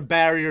over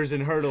barriers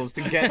and hurdles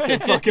to get to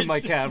fucking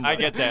my camera. I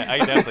get that. I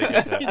definitely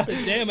get that. He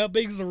said, "Damn, how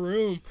big's the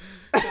room?"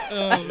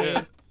 Oh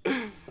man,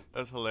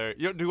 that's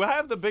hilarious. Do I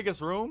have the biggest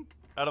room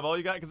out of all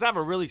you guys? Because I have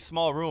a really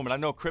small room, and I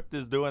know Crypt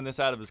is doing this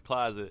out of his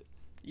closet.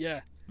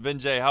 Yeah. Vin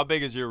Jay, how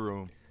big is your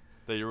room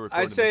that you're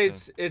recording? I'd say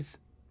this it's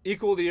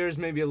equal to yours,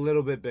 maybe a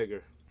little bit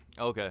bigger.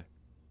 Okay.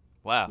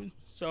 Wow.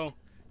 So,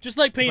 just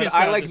like penis But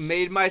sizes. I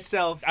made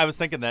myself. I was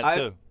thinking that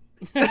too.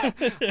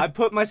 I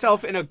put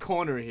myself in a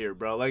corner here,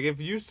 bro. Like, if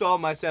you saw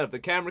my setup, the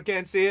camera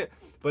can't see it,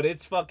 but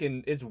it's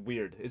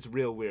weird. It's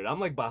real weird. I'm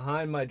like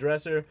behind my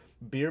dresser.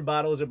 Beer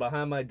bottles are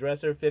behind my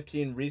dresser.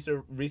 15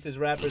 Reese's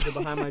wrappers are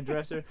behind my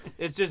dresser.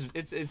 It's just,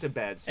 it's a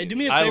bad scene. Hey, do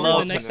me a favor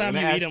the next time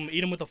you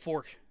eat them with a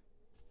fork.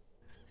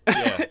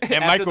 Yeah,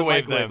 and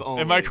microwave them.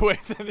 Only. And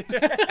microwave them.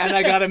 And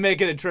I gotta make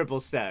it a triple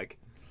stack.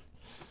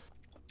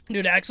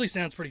 Dude, it actually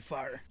sounds pretty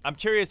fire. I'm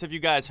curious if you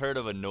guys heard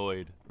of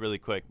Annoyed really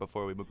quick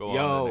before we go on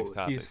to the next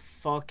topic. He's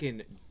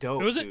fucking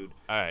dope, Who's it? dude.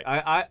 All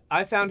right.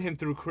 I found him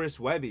through Chris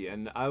Webby,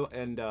 and I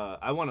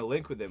want to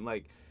link with him.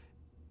 Like,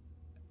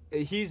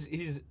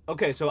 he's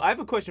okay. So I have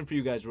a question for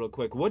you guys, real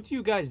quick. What do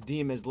you guys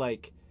deem as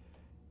like,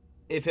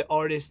 if an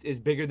artist is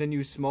bigger than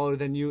you, smaller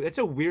than you? It's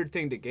a weird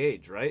thing to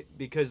gauge, right?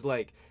 Because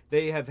like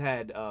they have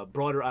had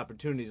broader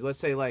opportunities. Let's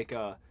say like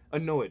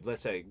Annoyed.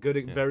 Let's say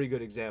very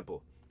good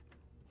example.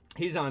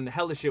 He's on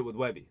hella shit with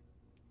Webby.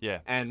 Yeah.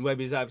 And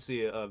Webby's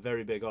obviously a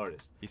very big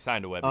artist. He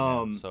signed to Webby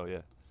now, so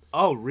yeah.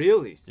 Oh,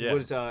 really? Yeah.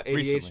 What is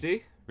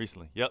ADHD?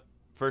 Recently. Yep.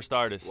 First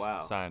artist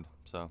signed,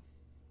 so.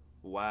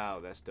 Wow,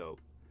 that's dope.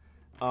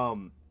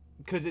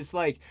 Because it's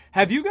like,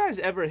 have you guys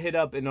ever hit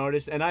up an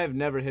artist? And I have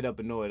never hit up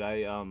Annoyed.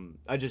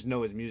 I just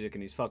know his music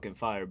and he's fucking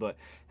fire. But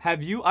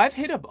I've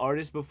hit up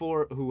artists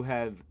before who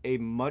have a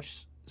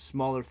much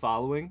smaller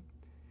following,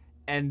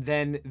 and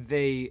then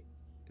they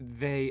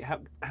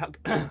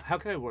how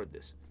can I word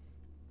this?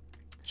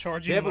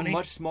 Charge you money? They have a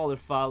much smaller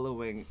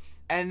following,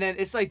 and then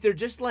it's like they're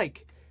just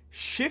like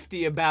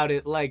shifty about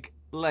it, like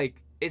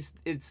it's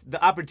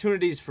the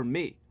opportunities for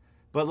me,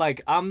 but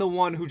like I'm the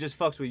one who just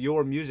fucks with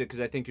your music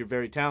because I think you're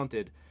very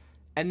talented,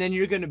 and then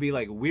you're gonna be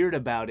like weird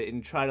about it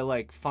and try to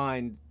like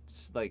find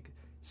like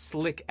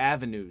slick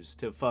avenues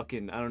to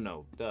fucking, I don't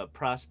know,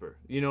 prosper.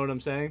 You know what I'm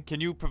saying?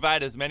 Can you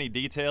provide as many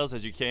details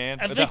as you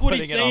can? I think what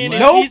he's saying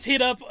is he's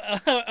hit up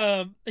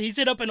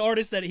an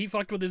artist that he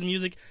fucked with his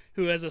music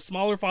who has a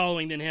smaller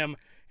following than him,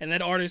 and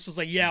that artist was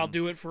like, yeah, I'll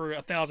do it for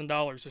 $1,000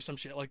 or some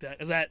shit like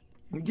that. Is that?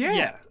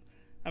 Yeah.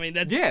 I mean,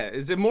 that's... Yeah,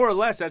 is it more or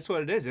less, that's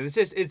what it is. And it's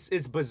just,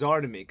 it's bizarre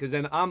to me, because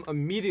then I'm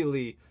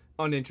immediately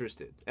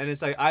uninterested. And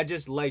it's like, I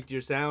just liked your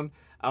sound.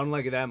 I don't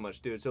like it that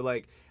much, dude. So,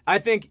 like, I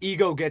think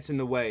ego gets in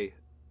the way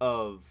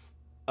of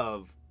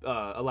a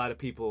lot of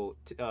people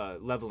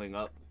leveling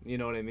up. You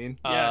know what I mean?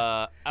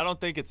 Yeah. I don't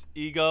think it's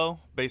ego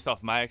based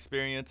off my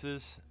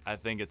experiences. I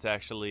think it's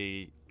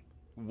actually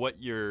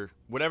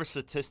whatever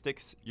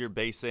statistics you're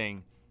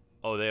basing,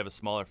 oh, they have a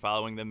smaller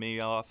following than me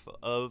off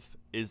of,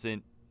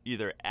 isn't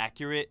either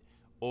accurate,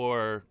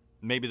 or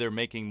maybe they're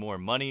making more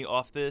money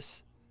off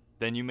this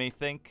than you may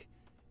think.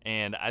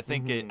 And I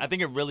think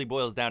it really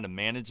boils down to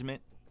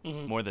management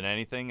more than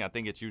anything. I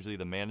think it's usually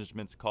the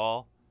management's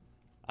call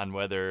on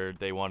whether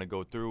they want to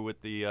go through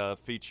with the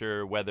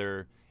feature,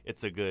 whether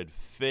it's a good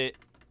fit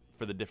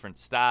for the different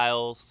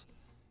styles.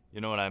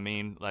 You know what I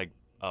mean? Like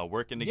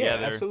working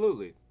together. Yeah,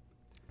 absolutely.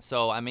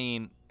 So I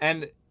mean,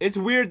 and it's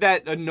weird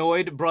that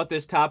Annoyed brought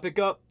this topic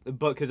up,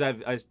 but because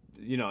I've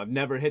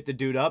never hit the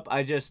dude up.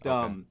 I just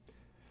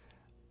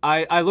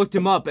I looked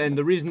him up, and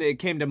the reason it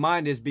came to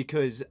mind is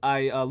because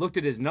I looked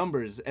at his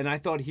numbers, and I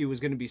thought he was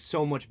going to be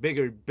so much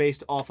bigger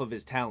based off of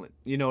his talent.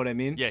 You know what I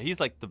mean? yeah, he's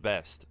like the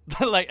best.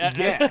 Like at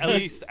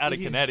least out of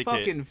Connecticut.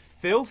 He's fucking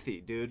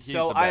filthy, dude. He's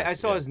So the best, I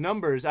saw his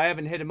numbers. I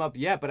haven't hit him up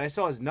yet, but I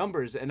saw his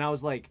numbers, and I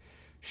was like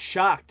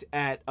shocked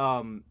at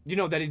that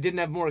he didn't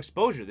have more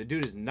exposure. The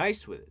dude is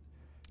nice with it.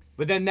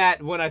 But then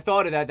when I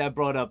thought of that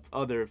brought up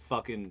other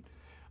fucking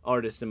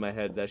artists in my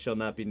head that shall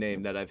not be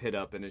named that I've hit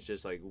up, and it's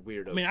just like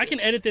weirdo. I mean, I can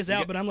edit this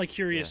out, but I'm like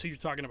curious who you're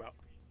talking about.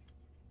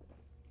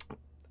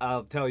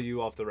 I'll tell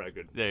you off the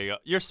record. There you go.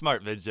 You're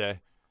smart, Vin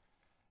Jay.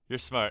 You're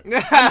smart.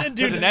 Dude,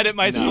 Doesn't edit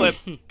my slip,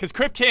 because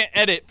Crypt can't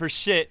edit for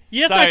shit.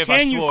 Yes, Sorry I if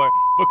I can, you swore,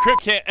 but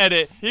Crypt can't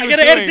edit. I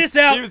gotta edit this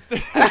out.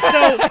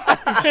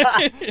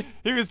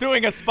 He was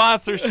doing a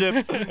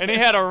sponsorship, and he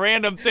had a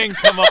random thing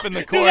come up in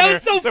the corner. that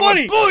was so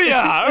funny. Went,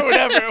 booyah! Or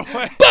whatever it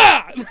went.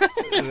 Bah!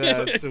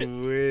 That's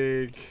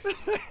weak.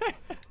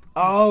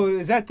 Oh,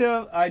 is that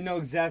the? I know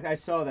exactly. I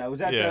saw that. Was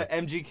that the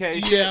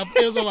MGK? Yeah,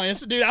 it was on my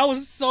Insta. Dude, it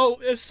was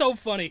so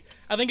funny.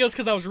 I think it was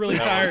because I was really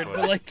tired,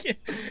 but like,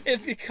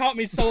 it caught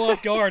me so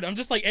off guard. I'm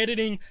just like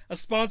editing a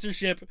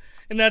sponsorship,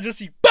 and I just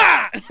see,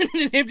 bah!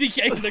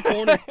 MGK in the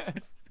corner.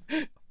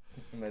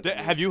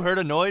 Have you heard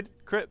Annoyed,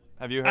 Crypt?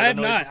 Have you heard? I have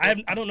Annoyed not.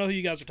 before? I don't know who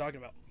you guys are talking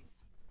about.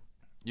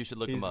 You should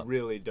look He's him up.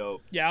 really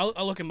dope. Yeah,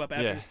 I'll look him up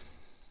after.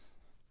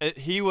 Yeah.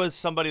 He was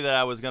somebody that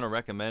I was gonna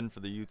recommend for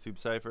the YouTube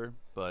cipher,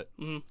 but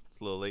it's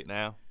a little late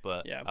now.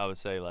 But I would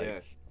say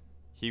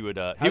he would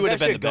have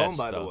been the best.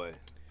 By the way,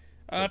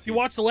 if you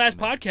watched the last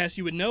podcast,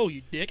 you would know,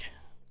 you dick.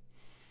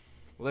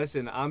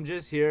 Listen, I'm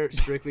just here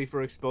strictly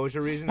for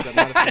exposure reasons. I'm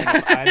not a fan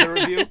of either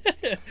of you.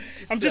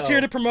 I'm just here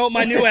to promote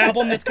my new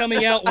album that's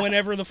coming out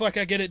whenever the fuck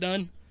I get it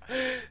done.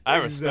 I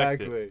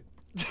respect it.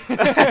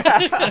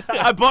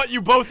 I bought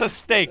you both a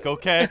steak,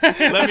 okay?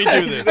 Let me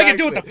do this. I can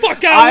do what the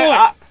fuck I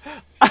want.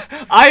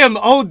 I am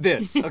owed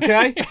this,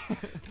 okay?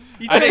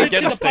 I didn't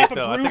get a steak,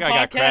 though. I think I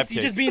got crab cakes.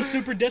 You just being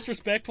super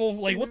disrespectful.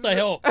 Like, what the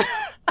hell?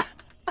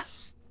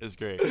 It's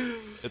great.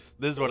 This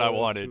is what I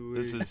wanted.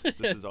 This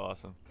is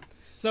awesome.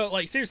 So,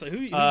 like, seriously, who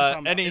are you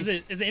talking about? Is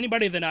it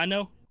anybody that I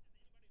know?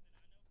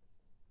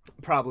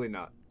 Probably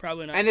not.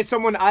 Probably not. And it's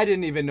someone I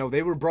didn't even know.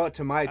 They were brought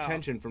to my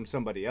attention from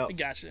somebody else.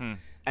 Gotcha.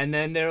 And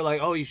then they're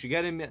like, oh, you should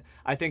get him.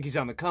 I think he's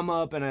on the come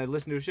up. And I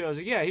listened to his show. I was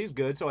like, yeah, he's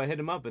good. So I hit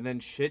him up. And then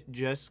shit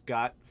just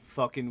got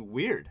fucking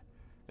weird.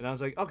 And I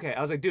was like, okay.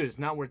 I was like, dude, it's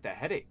not worth the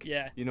headache.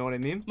 Yeah. You know what I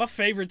mean? My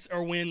favorites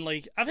are when,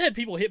 like, I've had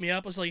people hit me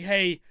up. It's like,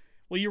 hey,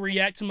 will you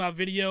react to my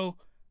video?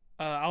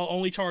 I'll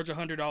only charge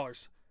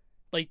 $100.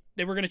 Like,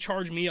 they were going to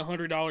charge me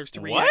 $100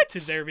 to react to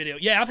their video.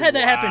 Yeah, I've had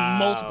that happen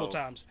multiple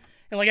times.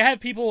 And, like, I have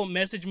people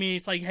message me.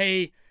 It's like,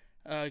 hey,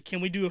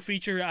 can we do a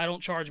feature? I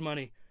don't charge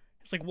money.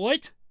 It's like,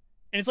 what?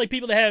 And it's like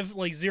people that have,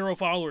 like, 0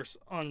 followers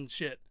on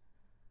shit.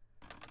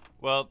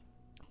 Well,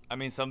 I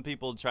mean, some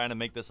people trying to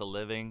make this a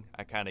living,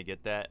 I kind of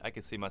get that. I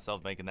could see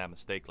myself making that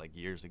mistake, like,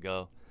 years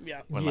ago.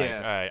 Yeah. When, like, all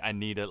right, I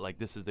need it. Like,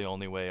 this is the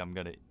only way I'm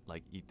going to,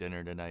 like, eat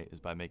dinner tonight is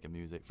by making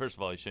music. First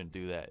of all, you shouldn't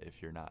do that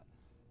if you're not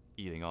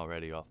eating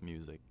already off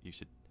music. You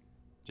should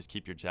just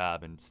keep your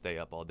job and stay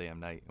up all damn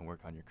night and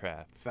work on your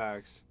craft.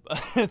 Facts.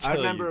 I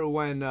remember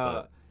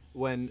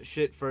when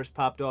shit first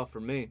popped off for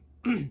me,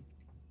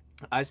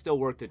 I still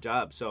worked a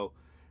job, so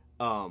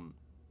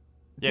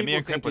yeah, me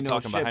and Crypt were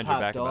talking behind your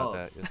back about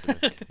that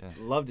yesterday. Yeah.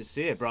 Love to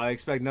see it, bro. I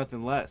expect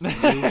nothing less. You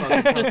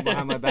fucking talking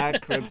behind my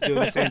back, Crypt doing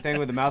the same thing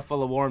with a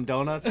mouthful of warm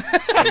donuts.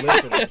 I live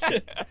for that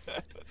shit.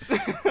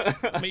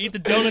 I'm gonna eat the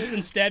donuts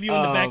and stab you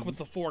in the back with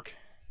the fork.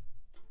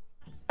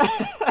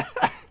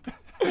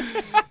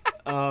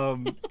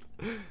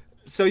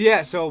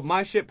 So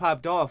my shit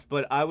popped off,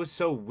 but I was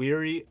so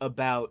weary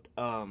about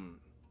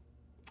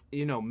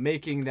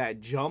making that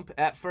jump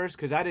at first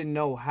because I didn't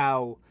know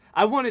how.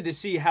 I wanted to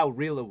see how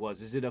real it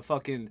was. Is it a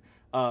fucking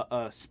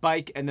a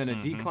spike and then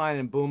a decline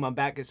and boom, I'm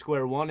back at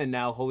square one and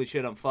now holy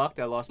shit, I'm fucked.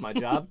 I lost my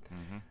job.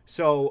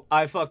 So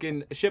I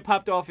fucking shit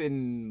popped off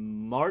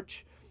in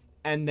March.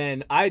 And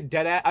then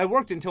I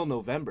worked until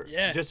November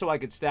just so I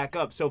could stack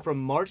up. So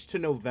from March to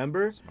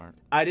November,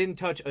 I didn't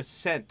touch a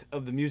cent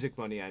of the music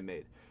money I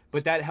made.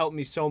 But that helped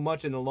me so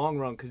much in the long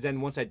run because then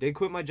once I did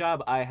quit my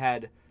job, I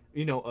had,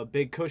 a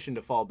big cushion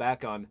to fall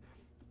back on.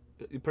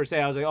 Per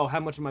se, I was like, oh, how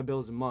much are my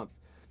bills a month?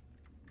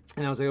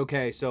 And I was like,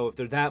 okay, so if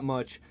they're that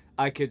much,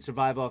 I could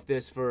survive off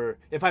this for,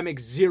 if I make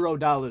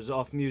 $0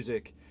 off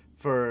music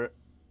for,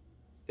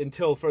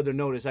 until further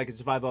notice, I could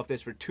survive off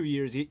this for 2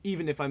 years,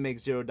 even if I make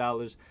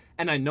 $0.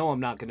 And I know I'm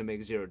not going to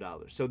make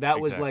 $0. So that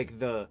was like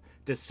the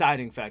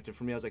deciding factor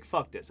for me. I was like,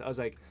 fuck this. I was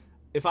like,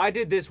 if I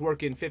did this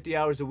working 50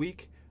 hours a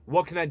week,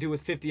 what can I do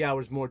with 50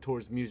 hours more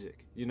towards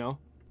music, you know?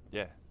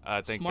 Yeah,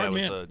 I think Smart that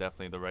was man.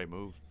 definitely the right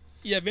move.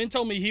 Yeah, Vin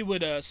told me he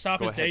would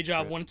stop his day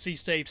job once he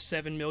saved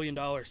 $7 million.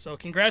 So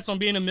congrats on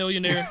being a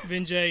millionaire,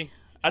 Vin Jay.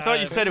 I thought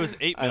you said it was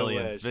 $8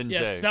 million, Vin Jay.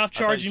 Yeah, stop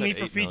charging me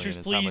for features,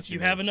 please. You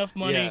have enough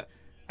money. Yeah.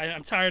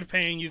 I'm tired of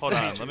paying you for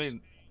features. Hold on, let me...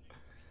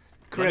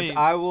 Crypt,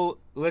 I will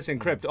listen.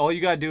 Crypt, all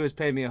you gotta do is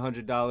pay me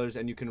 $100,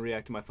 and you can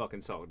react to my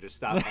fucking song. Just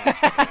stop.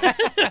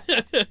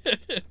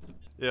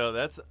 Yo,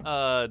 that's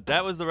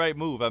that was the right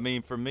move. I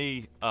mean, for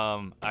me,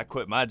 I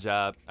quit my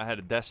job. I had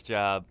a desk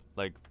job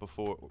like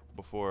before.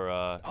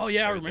 Oh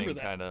yeah, I remember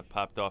that. Kind of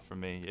popped off for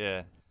me.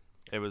 Yeah,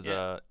 it was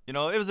you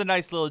know, it was a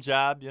nice little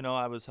job. You know,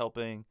 I was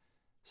helping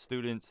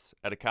students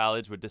at a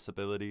college with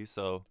disabilities.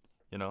 So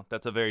you know,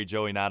 that's a very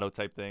Joey Nato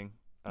type thing.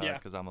 Yeah,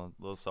 because I'm a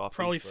little soft.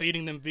 Probably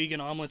feeding them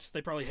vegan omelets.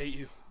 They probably hate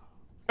you.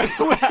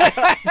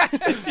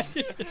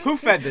 Who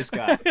fed this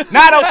guy?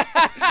 Nato.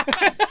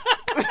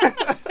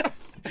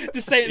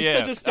 Just say it in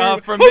such a stern.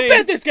 For Who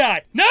fed this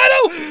guy?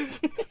 Nato.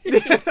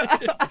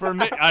 For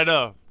me, I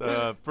know.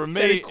 For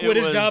me, he quit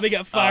his job. He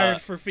got fired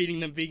for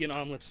feeding them vegan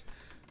omelets.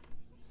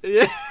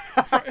 Yeah.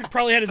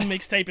 Probably had his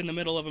mixtape in the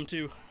middle of them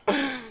too.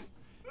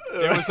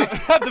 It was the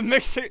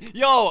mixtape.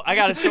 Yo, I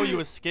gotta show you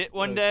a skit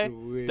one day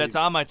Sweet. that's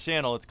on my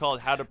channel. It's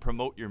called How to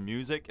Promote Your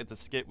Music. It's a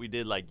skit we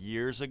did like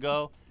years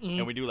ago,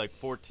 and we do like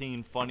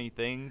 14 funny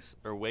things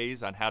or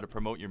ways on how to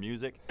promote your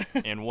music.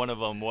 And one of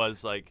them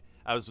was like,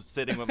 I was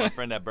sitting with my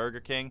friend at Burger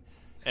King,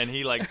 and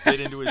he like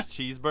bit into his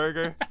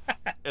cheeseburger,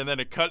 and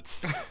then it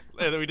cuts, and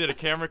then we did a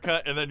camera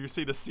cut, and then you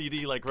see the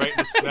CD like right in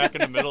the smack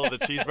in the middle of the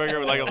cheeseburger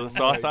with like all the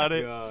sauce on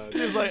it.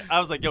 He was like, I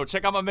was like, yo,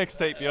 check out my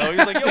mixtape, yo. He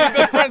was like, yo, we've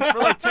been friends for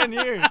like 10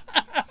 years.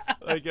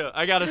 Like,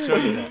 I gotta show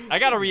you that. I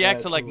gotta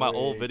react to like my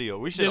old video.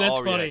 We should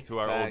all react to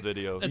our old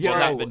videos. That's Well,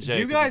 right. not Vin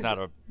Jay, 'cause he's not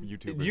a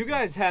YouTuber. You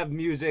guys have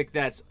music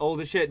that's old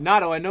as shit.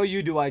 Nato, I know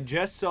you do. I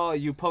just saw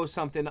you post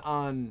something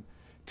on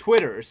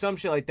Twitter or some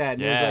shit like that,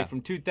 and it was like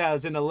from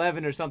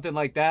 2011 or something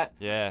like that.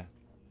 Yeah,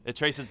 it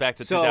traces back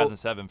to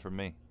 2007 for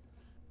me.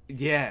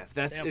 Yeah,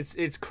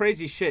 it's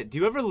crazy shit. Do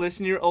you ever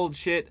listen to your old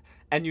shit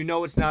and you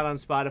know it's not on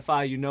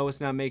Spotify, you know it's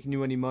not making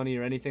you any money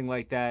or anything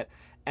like that,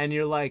 and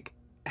you're like,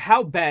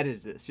 how bad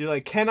is this? You're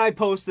like, can I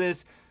post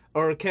this,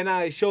 or can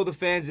I show the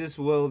fans this?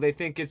 Will they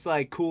think it's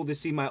like cool to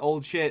see my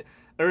old shit,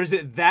 or is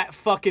it that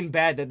fucking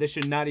bad that this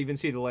should not even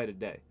see the light of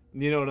day?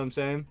 You know what I'm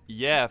saying?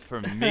 Yeah,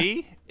 for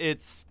me,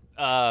 it's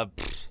I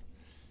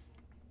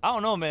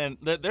don't know, man.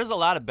 There's a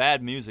lot of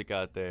bad music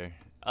out there.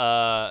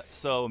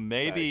 So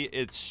maybe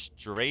it's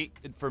straight.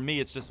 For me,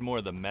 it's just more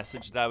the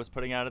message that I was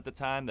putting out at the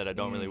time that I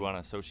don't really want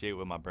to associate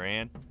with my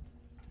brand.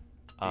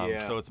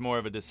 So it's more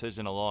of a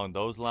decision along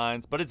those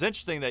lines. But it's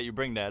interesting that you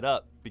bring that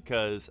up,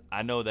 because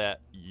I know that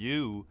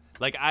you,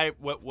 like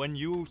when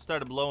you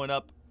started blowing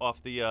up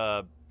off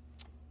the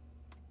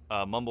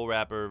mumble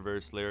rapper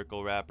versus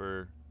lyrical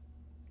rapper,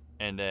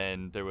 and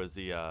then there was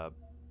the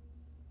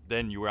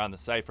then you were on the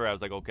Cypher. I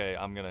was like, okay,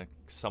 I'm gonna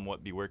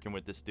somewhat be working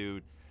with this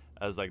dude.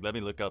 I was like, let me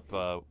look up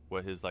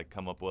what his like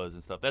come up was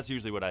and stuff. That's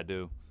usually what I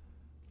do.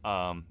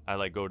 I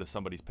like go to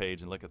somebody's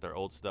page and look at their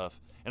old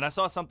stuff. And I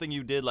saw something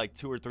you did like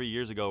 2 or 3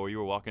 years ago where you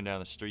were walking down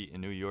the street in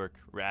New York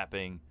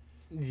rapping.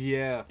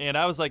 Yeah. And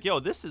I was like, yo,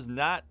 this is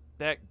not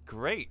that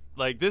great.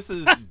 Like, this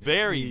is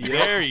very,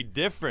 very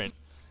different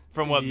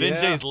from what Vin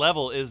Jay's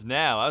level is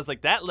now. I was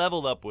like, that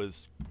level up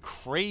was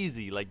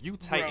crazy. Like, you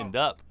tightened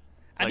up.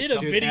 I Like, did a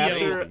video.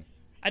 crazy.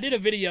 I did a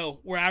video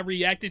where I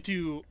reacted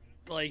to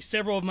like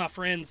several of my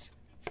friends'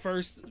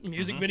 first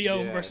music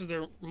video versus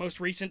their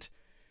most recent,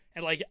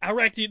 and like I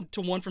reacted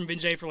to one from Vin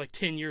Jay for like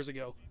 10 years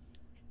ago.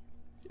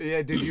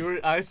 Yeah,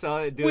 dude, I saw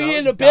it, dude. We I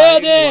in was the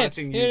dying building,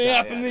 watching you and die.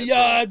 up in the that's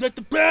yard with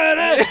the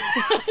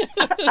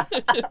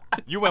building.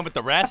 You went with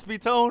the raspy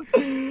tone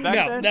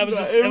back then? That was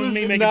just It that was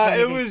me making not, fun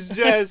it of him. was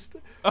just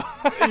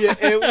yeah,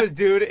 it was,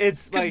 dude.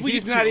 It's like we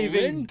he's not even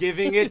children.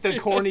 giving it the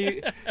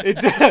corny.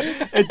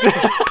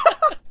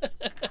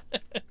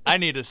 I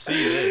need to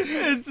see this.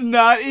 It's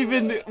not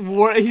even.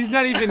 He's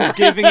not even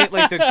giving it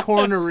like the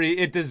cornery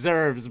it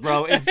deserves,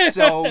 bro. It's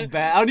so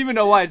bad. I don't even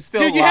know why it's still.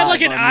 Dude, you had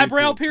like live an on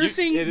eyebrow YouTube.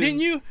 piercing, didn't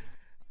you?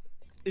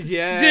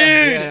 Yeah,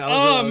 Dude, yeah,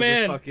 I was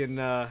a fucking.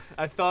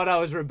 I thought I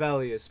was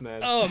rebellious,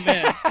 man. Oh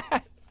man,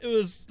 it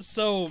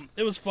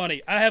was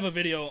funny. I have a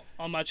video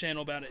on my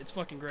channel about it. It's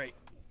fucking great.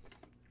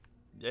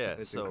 Yeah,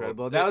 It's so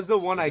incredible. That was the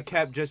one I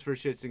kept just for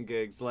shits and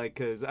gigs, like,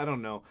 cause I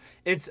don't know.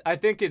 I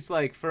think it's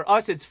like for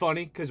us, it's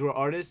funny cause we're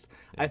artists.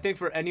 I think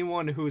for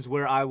anyone who's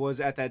where I was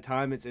at that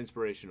time, it's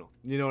inspirational.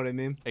 You know what I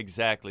mean?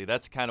 Exactly.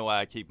 That's kind of why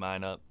I keep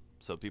mine up,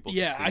 so people.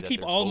 Yeah, can see I that keep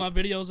there's all hope.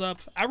 my videos up.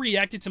 I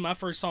reacted to my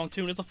first song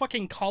too, and it's a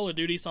fucking Call of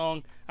Duty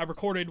song I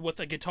recorded with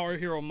a Guitar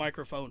Hero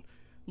microphone.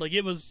 Like,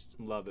 it was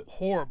Love it.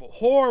 horrible,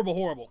 horrible,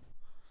 horrible.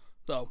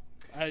 So,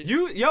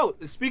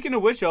 speaking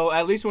of which,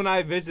 at least when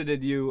I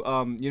visited you,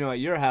 at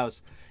your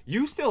house,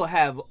 you still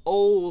have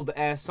old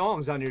ass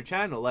songs on your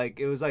channel. Like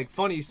it was like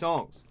funny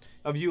songs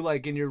of you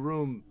like in your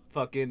room.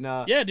 Fucking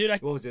yeah, dude.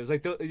 What was it? It was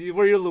like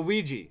were you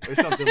Luigi or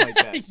something like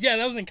that? Yeah,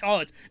 that was in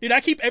college, dude.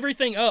 I keep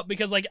everything up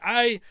because like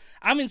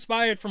I'm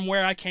inspired from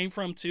where I came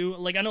from too.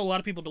 Like I know a lot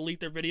of people delete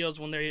their videos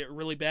when they're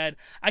really bad.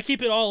 I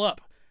keep it all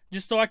up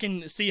just so I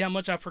can see how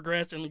much I've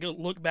progressed and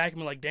look back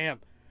and be like, damn,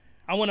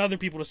 I want other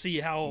people to see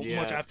how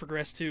much I've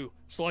progressed too.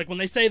 So like when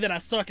they say that I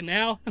suck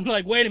now, I'm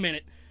like, wait a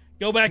minute.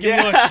 Go back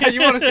and look.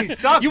 You want to see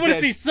suck? You want to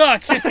see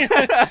suck?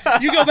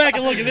 You go back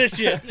and look at this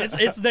shit.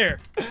 It's there.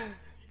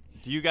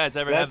 Do you guys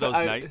ever have those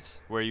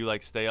nights where you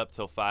like stay up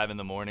till 5 in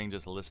the morning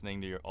just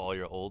listening to all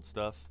your old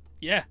stuff?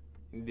 Yeah.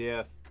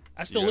 Yeah.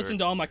 I still listen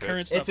to all my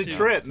current stuff too. It's a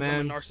trip,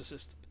 man. I'm a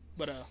narcissist,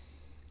 but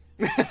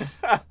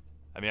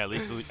I mean, at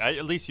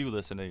least you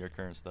listen to your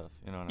current stuff.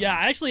 You know what I mean?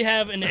 I actually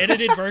have an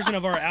edited version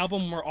of our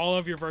album where all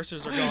of your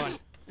verses are gone,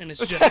 and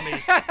it's just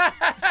me.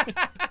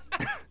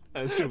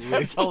 That's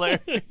hilarious.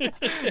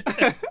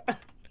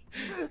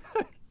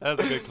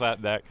 That's a good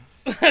clap back.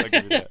 I'll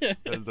give you that.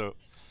 That's dope.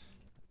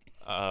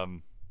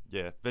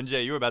 Yeah, Vin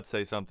Jay, you were about to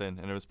say something,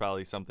 and it was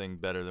probably something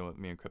better than what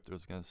me and Crypt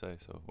was going to say.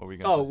 So what were you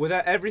going to say? Oh,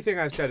 well, everything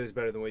I've said is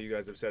better than what you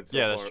guys have said so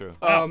far. Yeah, that's true.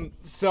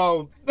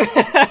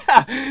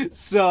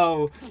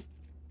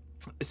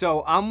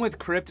 So I'm with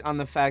Crypt on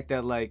the fact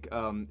that like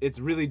it's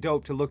really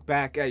dope to look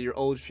back at your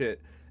old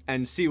shit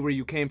and see where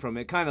you came from.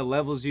 It kind of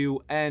levels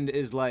you and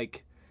is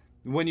like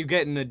when you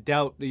get in a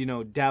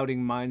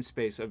doubting mind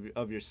space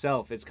of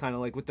yourself, it's kind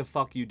of like, what the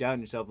fuck you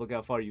doubting yourself? Look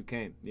how far you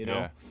came, you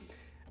know?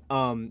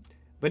 Yeah.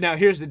 But now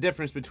here's the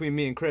difference between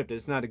me and Crypt.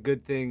 It's not a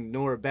good thing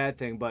nor a bad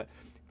thing, but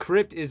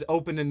Crypt is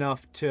open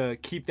enough to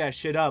keep that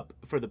shit up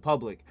for the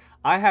public.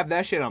 I have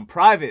that shit on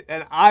private,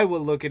 and I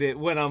will look at it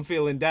when I'm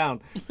feeling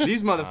down.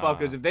 These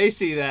motherfuckers, if they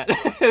see that,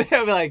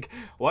 they'll be like,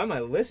 why am I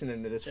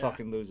listening to this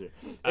fucking loser?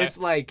 It's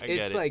I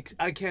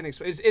can't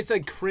explain. It's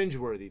like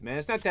cringeworthy, man.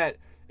 It's not that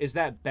it's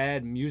that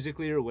bad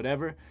musically or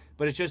whatever,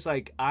 but it's just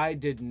like I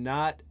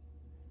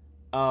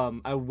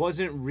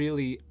wasn't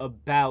really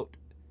about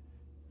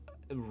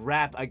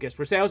rap, I guess,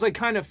 per se. I was like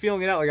kind of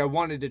feeling it out, like I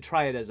wanted to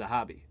try it as a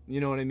hobby.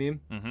 You know what I mean?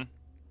 Mm-hmm.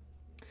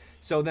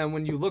 So then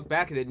when you look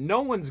back at it,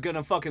 no one's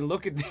gonna fucking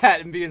look at that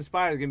and be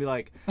inspired. They're gonna be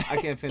like, I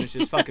can't finish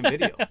this fucking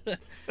video.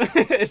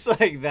 It's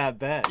like that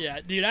bad.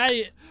 Yeah, dude,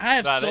 I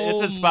have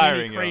it's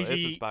inspiring, many crazy.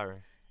 It's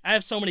inspiring. I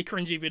have so many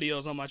cringy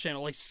videos on my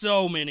channel, like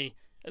so many.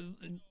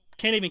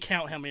 Can't even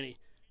count how many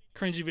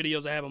cringy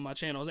videos I have on my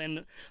channels.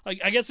 And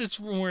like I guess it's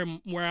where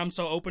I'm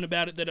so open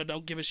about it that I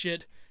don't give a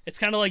shit. It's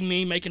kind of like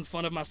me making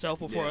fun of myself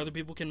before other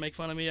people can make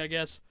fun of me, I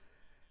guess.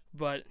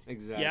 But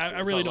exactly. Yeah, I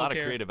really don't care. A lot of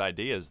creative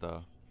ideas,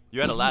 though.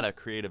 You had a lot of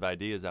creative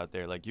ideas out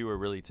there. Like you were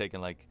really taking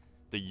like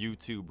the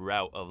YouTube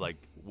route of like,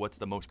 what's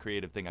the most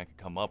creative thing I could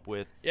come up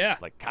with? Yeah.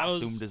 Like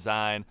costume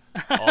design,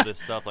 all this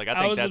stuff. Like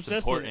I think that's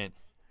important.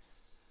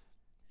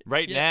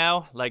 Right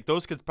now, like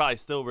those could probably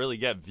still really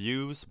get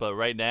views, but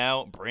right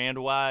now,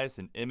 brand-wise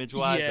and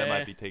image-wise, that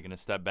might be taking a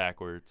step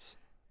backwards.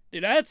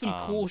 Dude, I had some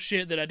cool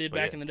shit that I did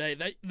back in the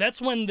day. That's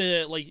when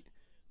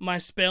my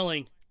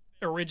spelling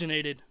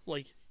originated,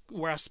 like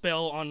where I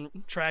spell on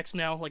tracks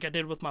now, like I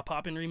did with my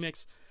Poppin'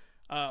 remix.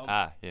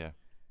 Yeah.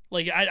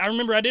 Like I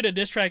remember I did a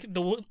diss track.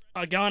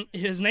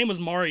 His name was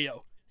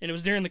Mario, and it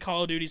was during the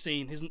Call of Duty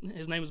scene.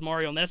 His name was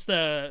Mario, and that's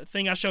the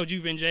thing I showed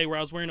you, Vin Jay, where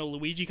I was wearing a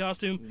Luigi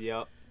costume.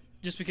 Yep.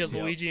 Just because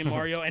Luigi and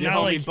Mario, and your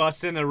now homie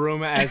bust in the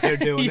room as they're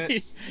doing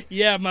it.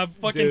 Yeah, my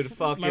fucking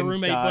my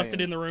roommate dying.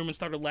 busted in the room and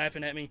started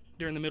laughing at me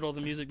during the middle of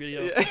the music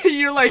video.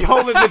 You're like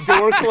holding the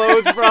door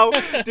closed, bro.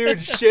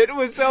 Dude, shit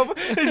was so.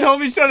 His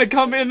homie's trying to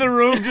come in the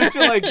room just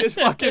to just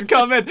fucking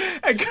come in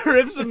and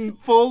grip some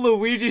full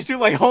Luigi suit,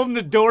 like holding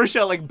the door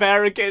shut, like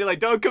barricaded, like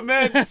don't come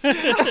in.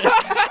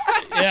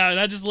 Yeah, and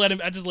I just let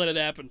it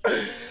happen.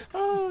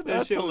 Oh,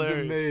 that shit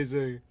hilarious. was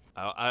amazing.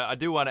 I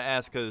do want to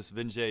ask because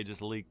Vin Jay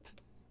just leaked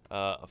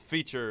a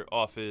feature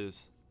off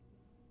his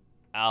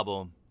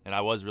album, and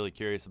I was really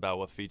curious about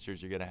what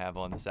features you're gonna have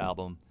on this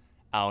album.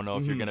 I don't know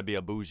if you're gonna be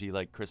a bougie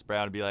like Chris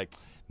Brown and be like,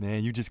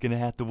 man, you're just gonna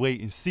have to wait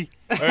and see.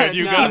 Or are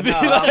you gonna be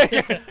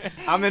like,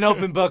 I'm an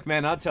open book,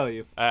 man. I'll tell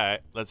you. All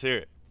right, let's hear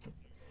it.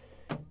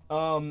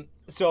 So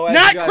as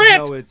Not you guys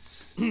Crypt! know,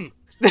 it's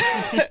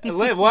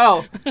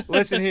well,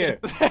 listen here.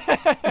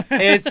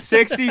 It's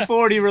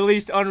 60-40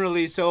 released,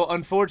 unreleased, so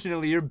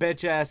unfortunately your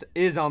bitch ass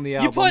is on the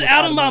album. You put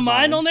Out of My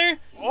Mind on there?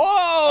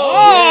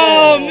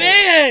 Oh, Oh,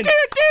 man!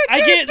 I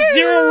get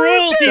zero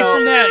royalties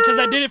from that because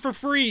I did it for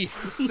free.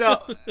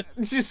 So,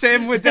 it's the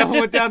same with Devil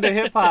Went Down to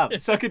Hip Hop.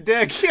 Suck a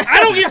dick. I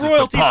don't get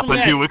royalties from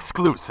that. PopADew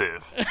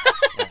exclusive.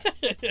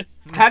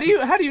 How do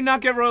you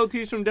not get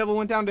royalties from Devil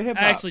Went Down to Hip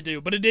Hop? I actually do,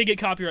 but it did get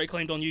copyright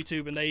claimed on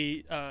YouTube, and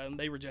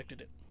they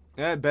rejected it.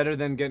 Yeah, better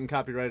than getting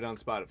copyrighted on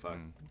Spotify.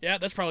 Yeah,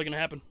 that's probably gonna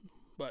happen.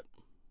 But,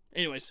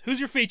 anyways, who's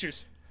your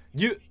features?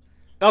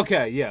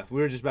 Okay, yeah,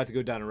 we were just about to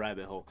go down a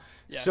rabbit hole.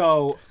 Yeah.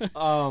 So,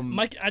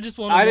 I just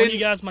want to warn you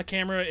guys, my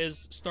camera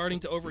is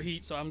starting to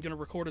overheat, so I'm gonna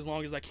record as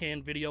long as I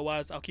can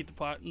video-wise. I'll keep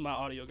my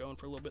audio going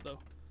for a little bit though.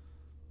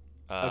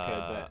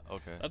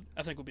 Okay.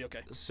 I think we'll be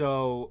okay.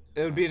 So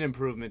it would be an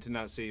improvement to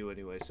not see you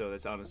anyway. So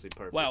that's honestly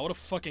perfect. Wow, what a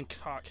fucking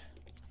cock.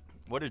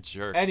 What a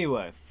jerk.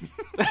 Anyway.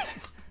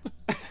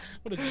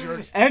 What a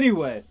jerk.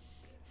 Anyway.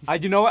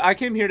 You know what? I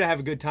came here to have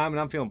a good time, and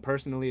I'm feeling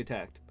personally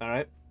attacked. All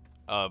right?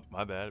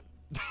 My bad.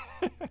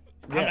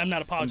 I'm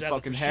not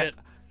apologizing for shit.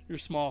 You're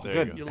small. There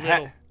you Good. go. You're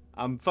little.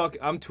 I'm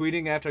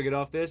tweeting after I get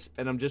off this,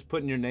 and I'm just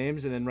putting your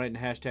names and then writing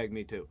hashtag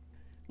me too.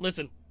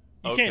 Listen,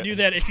 you Okay. can't do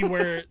that if you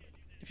wear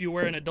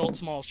an adult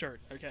small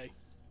shirt, okay?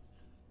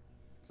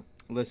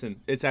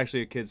 Listen, it's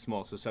actually a kid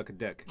small, so suck a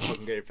dick.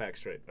 Fucking get your facts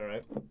straight, all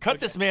right? Cut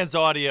this man's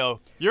audio.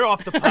 You're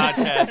off the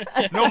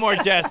podcast. No more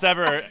guests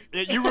ever.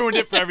 You ruined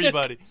it for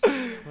everybody.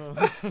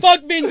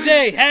 Fuck Vin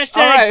Jay. Hashtag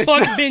Alright,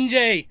 fuck so- Vin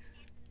Jay.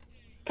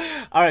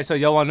 All right, so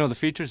y'all want to know the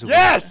features?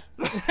 Yes!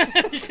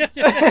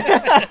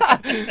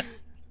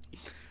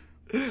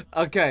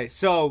 Okay,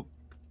 so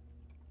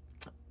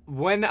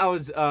when I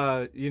was,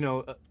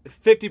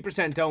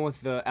 50% done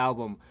with the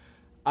album,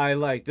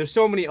 there's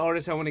so many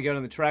artists I want to get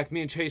on the track.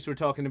 Me and Chase were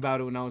talking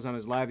about it when I was on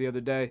his live the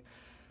other day.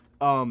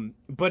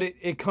 But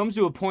it comes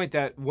to a point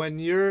that when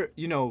you're,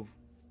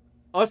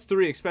 us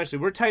three especially,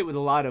 we're tight with a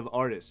lot of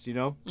artists,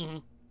 Mm-hmm.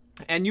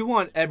 And you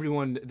want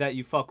everyone that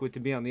you fuck with to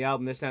be on the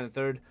album, this, that, and the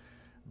third.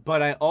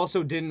 But I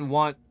also didn't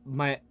want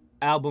my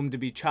album to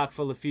be chock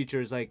full of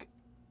features, like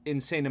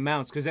insane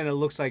amounts, because then it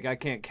looks like I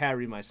can't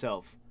carry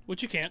myself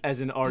Which you can't.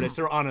 as an artist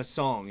or on a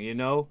song,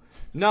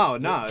 No,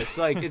 it's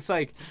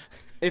like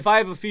if I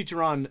have a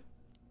feature on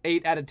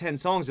 8 out of 10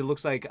 songs, it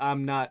looks like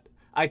I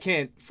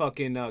can't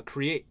fucking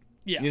create.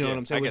 Yeah. You know what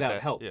I'm saying? I get Without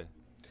that. help. Yeah.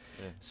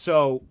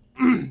 So,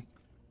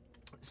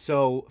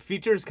 so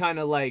features kind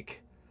of like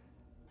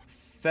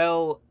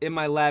fell in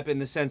my lap in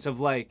the sense of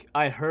like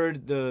I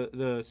heard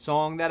the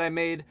song that I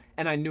made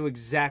and I knew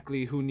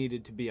exactly who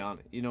needed to be on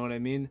it. You know what I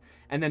mean?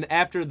 And then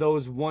after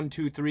those 1,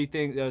 2,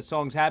 3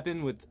 songs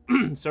happen with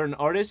certain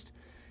artists,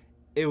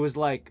 it was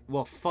like,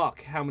 well,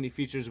 fuck, how many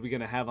features are we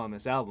gonna have on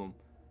this album?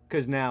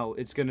 Because now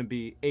it's gonna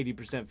be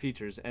 80%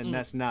 features, and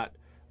that's not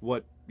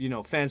what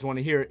fans want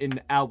to hear in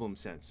the album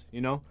sense.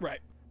 Right.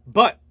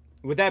 But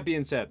with that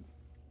being said,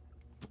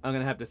 I'm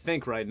gonna have to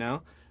think right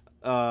now.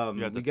 You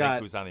have to think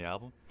who's on the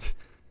album?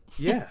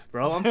 Yeah,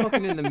 bro, I'm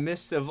fucking in the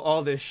midst of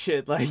all this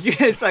shit. Like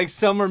it's like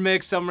some are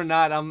mixed, some are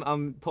not.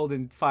 I'm pulled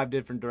in 5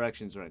 different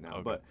directions right now.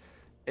 Okay. But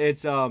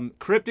it's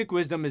Cryptic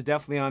Wisdom is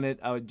definitely on it.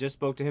 I just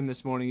spoke to him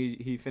this morning.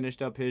 He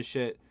finished up his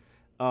shit.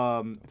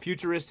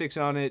 Futuristics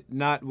on it,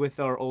 not with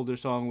our older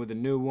song, with a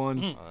new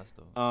one. Oh, that's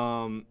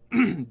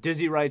dope.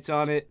 Dizzy Wright's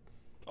on it.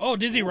 Oh,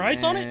 Dizzy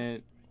Wright's on it?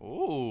 And-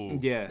 Ooh.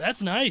 Yeah.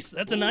 That's nice.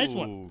 That's a nice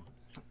one. Ooh.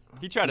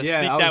 He tried to Yeah,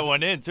 sneak I that was-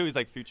 one in too. He's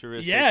like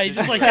futuristic. Yeah, he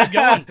just like kept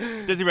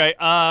going. Dizzy right.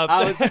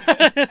 I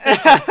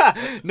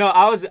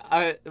was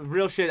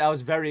real shit. I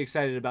was very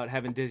excited about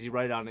having Dizzy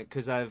Wright on it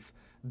because I've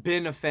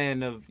been a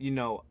fan of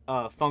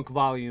Funk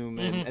Volume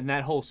and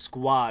that whole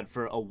squad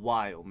for a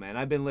while, man.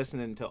 I've been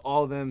listening to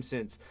all of them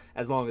since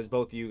as long as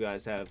both of you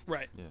guys have.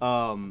 Right.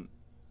 Yeah.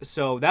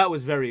 So that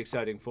was very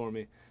exciting for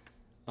me.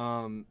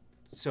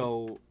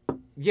 So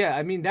yeah,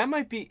 I mean that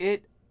might be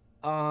it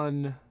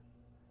on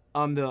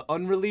the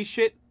unreleased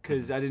shit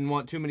because I didn't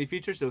want too many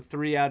features. So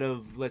 3 out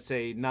of let's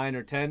say 9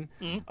 or 10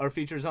 are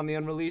features on the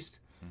unreleased,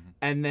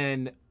 and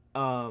then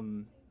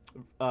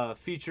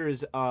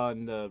features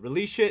on the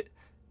release shit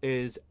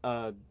is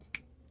the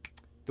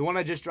one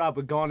I just dropped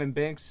with Gone and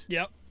Binks.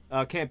 Yep.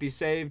 Can't Be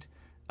Saved.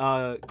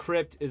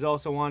 Crypt is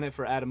also on it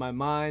for Out of My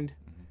Mind.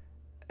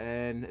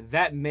 And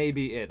that may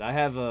be it. I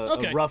have a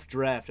rough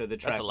draft of the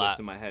track list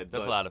in my head.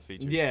 That's a lot of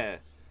features. Yeah.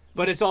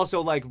 But it's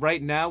also like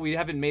right now we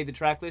haven't made the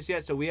track list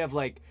yet, so we have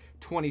like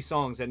 20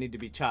 songs that need to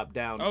be chopped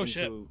down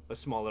into a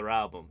smaller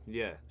album.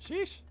 Yeah.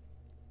 Sheesh.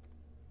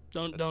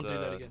 Don't do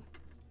that again.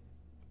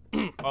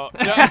 Oh,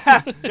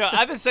 no,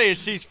 I've been saying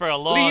sheesh for a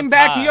long time. Lean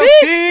back to your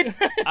seat.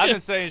 I've been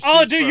saying sheesh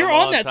Oh, dude, for you're a on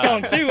long that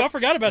time. song too. I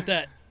forgot about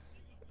that.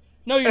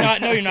 No, you're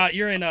not. No, you're not.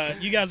 You're in.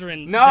 You guys are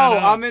in. No,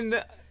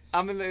 Dun-Dun.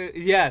 I'm in the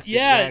yes,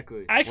 Yeah,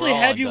 exactly. I actually We're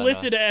all have in you Dun-Dun.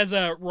 listed as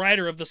a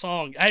writer of the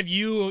song. I have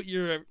you,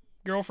 your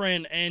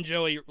girlfriend, and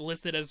Joey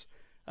listed as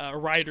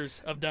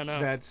writers of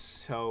Dun-Dun That's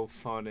so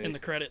funny. in the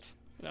credits.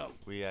 No.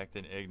 We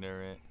acting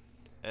ignorant.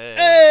 Hey.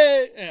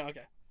 Hey. Yeah,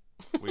 okay.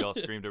 We all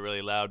screamed it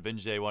really loud. Vin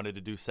Jay wanted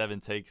to do 7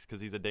 takes because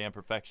he's a damn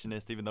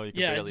perfectionist, even though you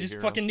can Yeah, barely just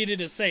hear fucking him. needed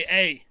to say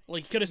A.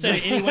 Like, you could have said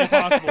it any way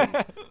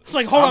possible. It's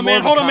like, hold I'm on, more man.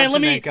 of a Hold on, man.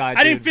 Let me. consonant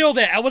guy, I didn't dude. feel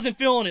that. I wasn't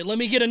feeling it. Let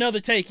me get another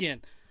take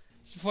in.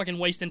 Just fucking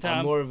wasting I'm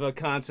time. more of a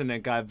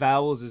consonant guy.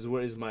 Vowels is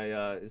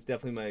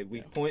definitely my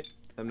weak point.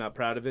 I'm not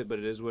proud of it, but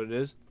it is what it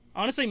is.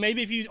 Honestly,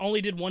 maybe if you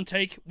only did one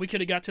take, we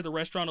could have got to the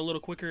restaurant a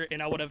little quicker,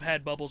 and I would have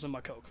had bubbles in my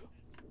Coke.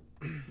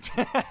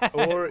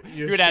 Or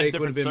your You'd had a steak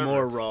would have different been server.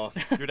 more raw.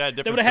 You'd had a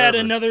They different would have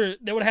had server.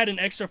 They would have had an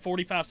extra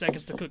 45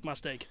 seconds to cook my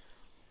steak.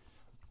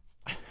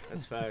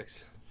 That's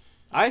facts.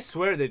 I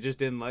swear they just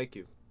didn't like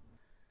you.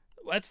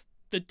 That's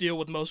the deal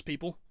with most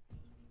people.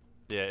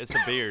 Yeah, it's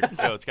the beard.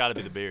 Yo, it's got to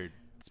be the beard.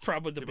 It's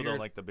probably the People beard. don't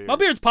like the beard. My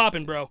beard's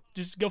popping, bro.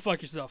 Just go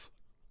fuck yourself.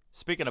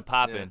 Speaking of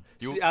popping,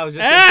 See, I was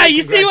just gonna say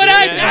you see what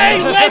I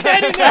let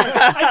that in there.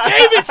 I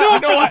gave it to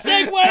him for the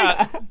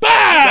segue.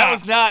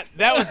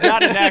 That was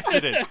not an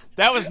accident.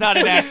 That was not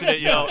an accident,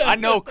 yo. I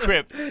know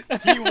Crypt.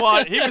 He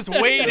was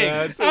waiting.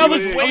 I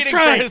was waiting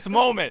trying. for his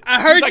moment.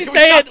 I heard you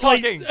say it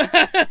talking.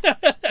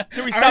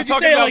 Can we stop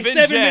talking about Vin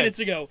Jay? 7 minutes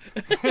ago.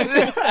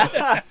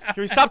 Can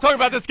we stop talking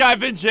about this guy,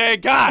 Vin Jay?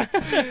 God,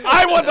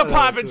 I won the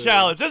popping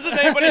challenge. Isn't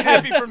anybody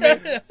happy for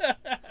me?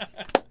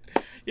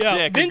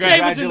 Yeah, Vin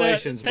Jay was in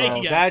congratulations, the, bro.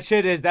 thank you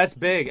guys. That's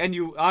big. And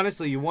you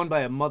honestly, you won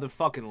by a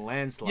motherfucking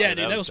landslide. Yeah,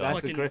 dude, that was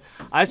fucking.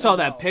 I saw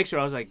that picture.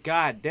 I was like,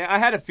 God damn. I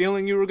had a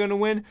feeling you were gonna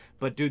win,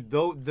 but dude,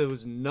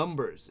 those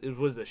numbers, it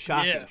was the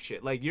shocking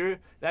shit. Like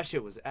that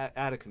shit was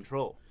out of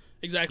control.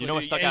 Exactly. You know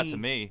what stuck out to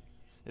me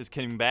is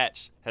King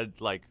Batch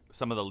had like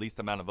some of the least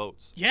amount of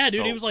votes. Yeah,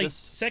 dude, so he was like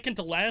second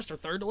to last or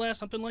third to last,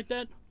 something like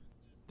that.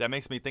 That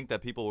makes me think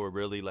that people were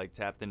really like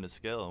tapped into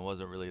skill and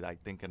wasn't really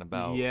like thinking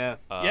about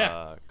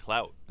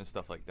clout and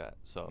stuff like that.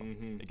 So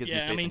it gives me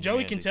faith I mean, in Joey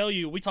humanity. can tell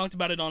you. We talked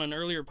about it on an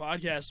earlier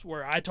podcast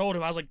where I told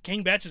him, I was like,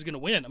 King Batch is gonna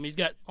win. I mean, he's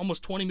got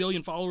almost 20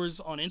 million followers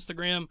on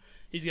Instagram.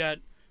 He's got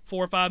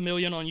 4 or 5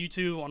 million on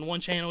YouTube on one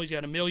channel. He's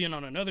got 1 million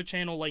on another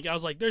channel. Like, I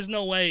was like, there's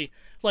no way.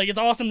 It's like, it's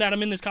awesome that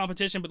I'm in this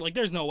competition, but like,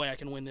 there's no way I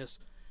can win this.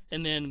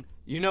 And then,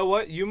 you know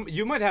what?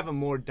 You might have a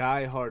more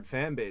die-hard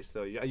fan base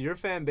though. Your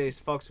fan base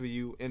fucks with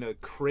you in a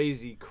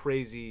crazy.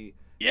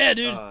 yeah,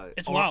 dude,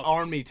 it's wild.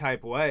 Army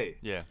type way.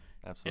 Yeah,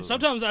 absolutely. And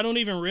sometimes I don't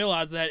even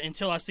realize that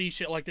until I see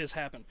shit like this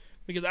happen.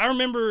 Because I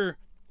remember,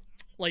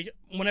 like,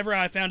 whenever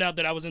I found out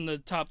that I was in the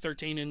top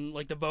 13 and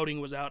like the voting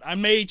was out, I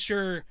made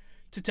sure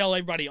to tell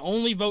everybody,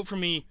 only vote for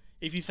me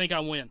if you think I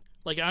win.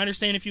 Like, I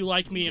understand if you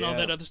like me and all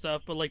that other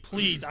stuff, but, like,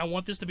 please, I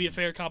want this to be a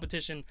fair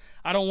competition.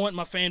 I don't want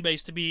my fan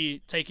base to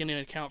be taken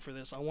into account for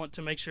this. I want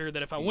to make sure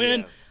that if I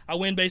win, I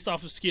win based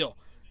off of skill.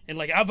 And,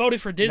 like, I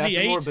voted for Dizzy 8. That's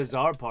the more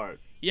bizarre part.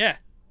 Yeah.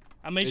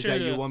 I made sure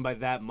that you won by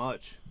that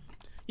much.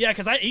 Yeah,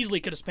 because I easily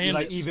could have spammed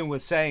like, this. even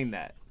with saying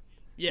that.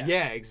 Yeah.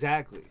 Yeah,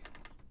 exactly.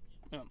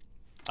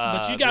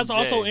 But you guys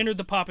also entered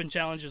the Poppin'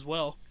 Challenge as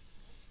well.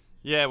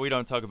 Yeah, we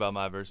don't talk about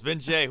my verse.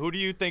 Vin Jay, who do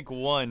you think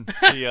won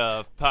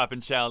the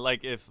Poppin' Challenge?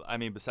 Like,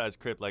 besides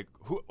Crypt, like,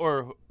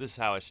 this is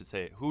how I should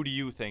say it. Who do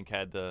you think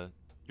had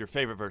your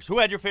favorite verse? Who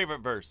had your favorite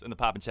verse in the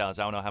Poppin' Challenge?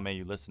 I don't know how many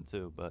you listened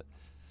to, but.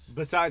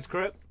 Besides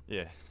Crypt?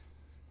 Yeah.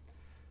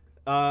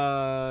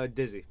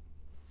 Dizzy.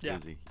 Yeah.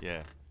 Dizzy,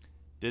 yeah.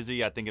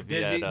 Dizzy, I think if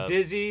Dizzy, he had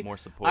Dizzy, more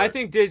support. I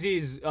think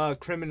Dizzy's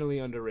criminally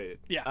underrated.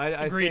 Yeah,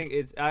 I think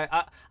it's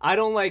I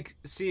don't like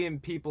seeing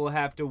people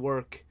have to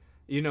work,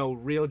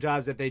 real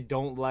jobs that they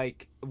don't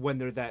like when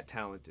they're that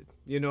talented.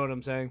 You know what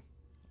I'm saying?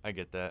 I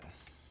get that.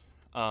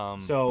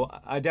 So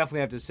I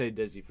definitely have to say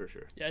Dizzy for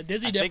sure. Yeah,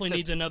 Dizzy definitely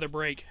needs another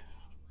break.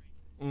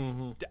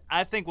 Mm-hmm.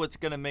 I think what's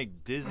gonna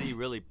make Dizzy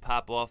really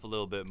pop off a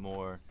little bit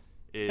more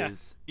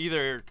is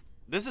either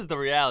this is the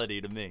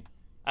reality to me.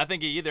 I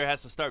think he either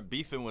has to start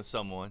beefing with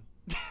someone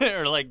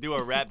or like do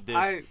a rap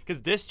diss,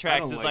 because diss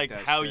tracks is like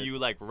how you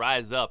like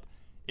rise up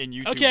in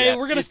YouTube. Okay,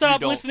 we're gonna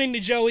stop listening to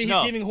Joey.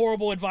 He's giving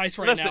horrible advice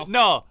right now.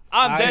 No,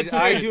 I'm dead serious.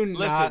 I do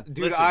not,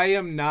 dude. I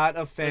am not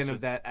a fan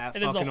of that.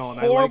 It is a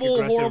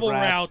horrible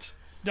route.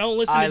 Don't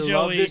listen to Joey. I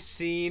love the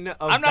scene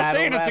of I'm not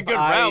saying it's a good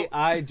route.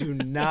 I do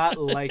not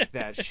like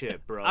that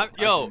shit, bro. I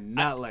do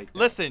not like that.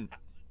 Listen,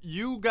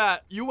 you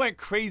went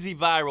crazy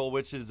viral,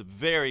 which is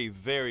very,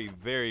 very,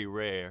 very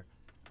rare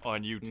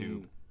on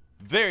YouTube.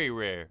 Very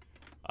rare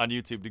on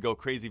YouTube to go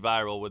crazy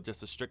viral with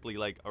just a strictly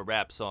like a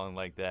rap song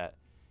like that.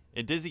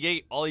 And Dizzy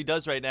 8, all he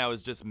does right now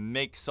is just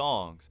make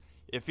songs.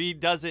 If he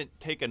doesn't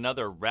take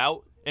another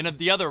route, and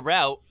the other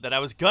route that I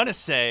was gonna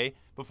say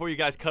before you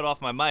guys cut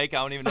off my mic, I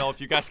don't even know if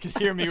you guys can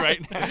hear me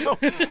right now.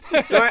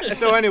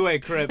 So anyway,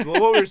 Crypt,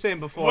 what we were saying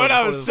before. What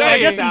I was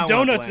saying. I got some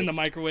donuts in the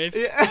microwave.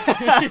 Is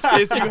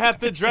you have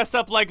to dress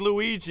up like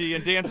Luigi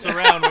and dance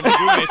around when your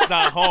roommate's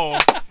not home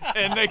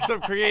and make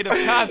some creative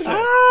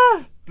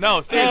content.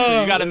 No,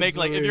 seriously, you got to make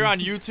like, if you're on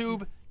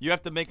YouTube, you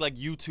have to make like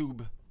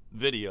YouTube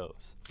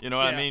videos. You know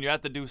what I mean? You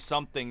have to do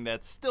something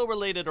that's still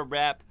related to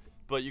rap,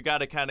 but you got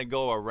to kind of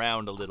go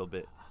around a little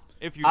bit.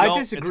 If you don't, I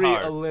disagree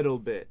it's hard. a little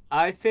bit.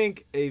 I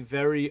think a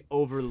very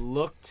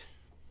overlooked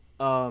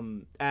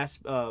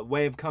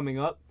way of coming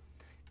up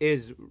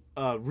is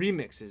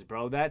remixes,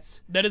 bro.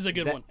 That is a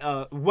good one.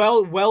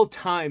 Well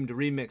timed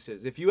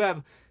remixes. If you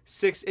have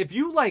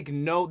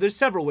there's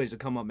several ways to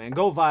come up, man.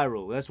 Go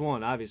viral. That's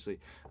one, obviously.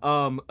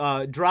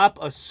 Drop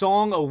a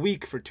song a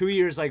week for 2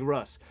 years like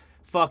Russ.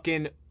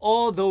 Fucking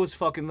all those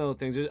fucking little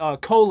things.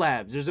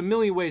 Collabs. There's a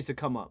million ways to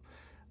come up.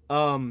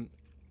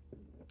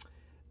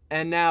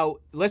 And now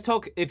let's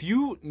talk. If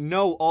you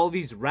know all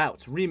these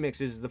routes,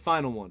 remixes is the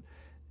final one.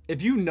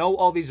 If you know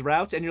all these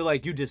routes and you're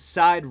like, you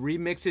decide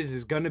remixes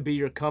is gonna be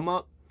your come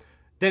up,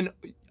 then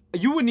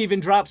you wouldn't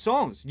even drop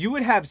songs. You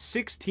would have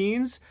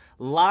 16s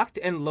locked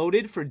and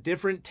loaded for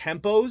different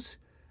tempos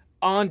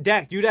on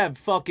deck. You'd have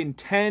fucking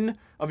 10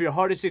 of your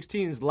hardest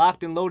 16s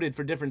locked and loaded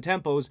for different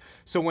tempos.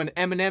 So when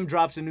Eminem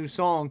drops a new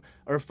song,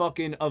 or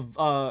fucking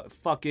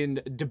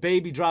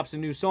DaBaby drops a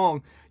new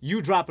song,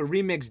 you drop a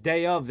remix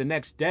day of the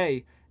next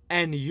day,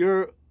 and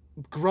you're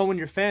growing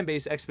your fan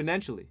base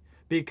exponentially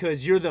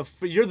because you're the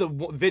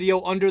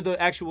video under the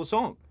actual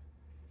song.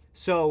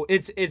 So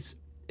it's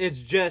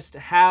just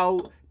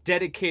how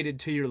dedicated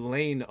to your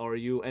lane are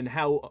you, and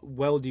how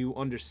well do you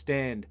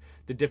understand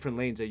the different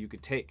lanes that you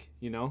could take,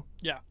 you know?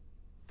 Yeah.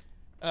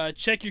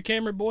 Check your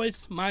camera,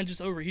 boys. Mine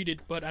just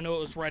overheated, but I know it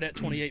was right at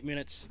 28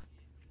 minutes.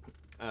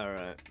 All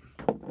right.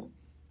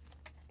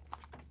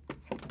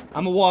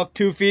 I'm gonna walk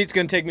 2 feet. It's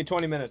gonna take me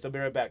 20 minutes. I'll be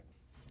right back.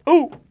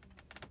 Ooh!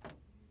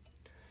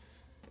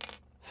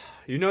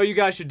 You know what you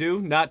guys should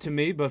do? Not to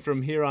me, but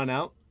from here on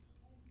out.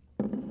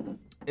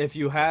 If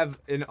you have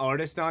an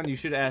artist on, you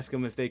should ask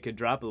them if they could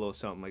drop a little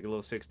something, like a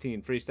little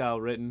 16,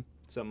 freestyle written,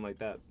 something like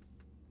that.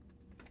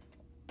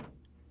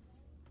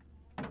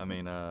 I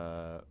mean,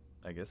 I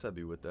guess I'd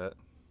be with that.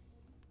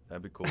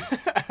 That'd be cool.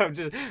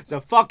 It's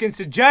a fucking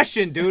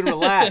suggestion, dude.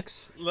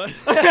 Relax. Fucking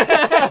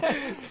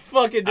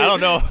dude. I don't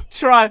know.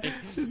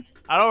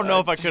 I don't know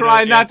if I could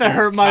try not to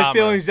hurt my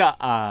feelings.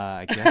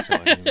 I guess so.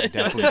 I mean,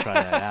 definitely try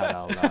that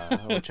out.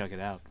 I'll check it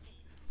out.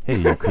 Hey,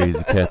 you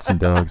crazy cats and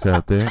dogs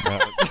out there.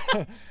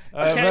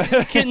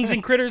 Kittens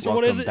and critters, or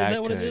what is it? Is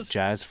that what it is?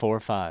 Jazz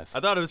 4-5.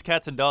 I thought it was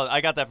Cats and Dogs. I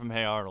got that from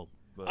Hey Arnold.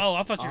 But... Oh,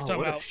 I thought you were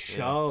talking about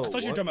show. I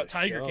thought you were talking about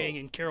Tiger King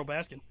and Carole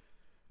Baskin.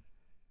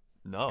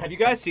 No. Have you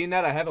guys seen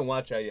that? I haven't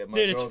watched that yet.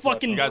 Dude, it's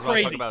fucking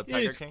crazy. About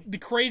Tiger King? The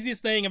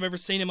craziest thing I've ever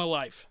seen in my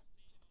life.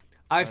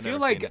 I feel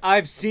like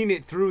I've seen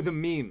it through the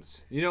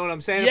memes. You know what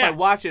I'm saying? Yeah. If I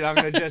watch it, I'm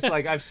gonna just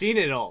like I've seen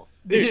it all.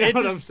 Dude, you know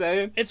what I'm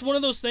saying? It's one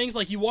of those things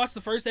like you watch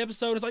the first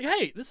episode, it's like,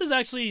 hey, this is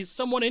actually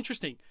somewhat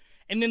interesting.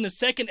 And then the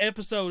second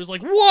episode is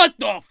like, what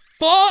the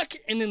fuck?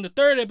 And then the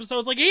third episode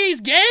is like,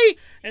 he's gay?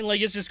 And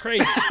like, it's just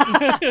crazy.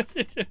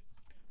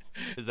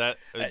 Is that,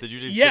 did you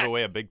just give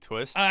away a big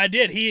twist? I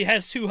did. He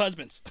has 2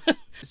 husbands.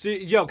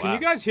 See, can you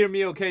guys hear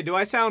me okay? Do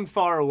I sound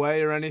far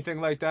away or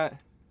anything like that?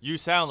 You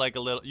sound like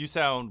you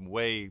sound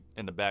way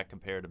in the back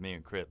compared to me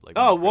and Crypt. Like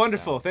oh,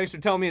 wonderful. Thanks for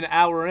telling me an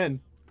hour in.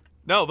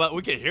 No, but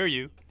we can hear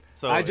you.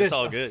 So it's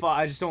all good.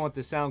 I just don't want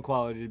the sound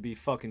quality to be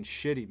fucking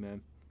shitty,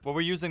 man. Well,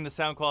 we're using the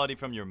sound quality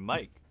from your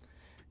mic.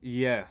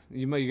 Yeah,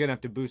 you're gonna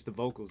have to boost the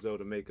vocals though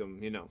to make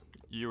them, you know.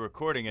 You're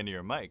recording into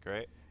your mic,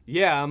 right?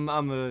 Yeah, I'm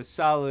a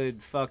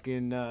solid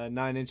fucking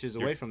 9 inches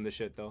away from the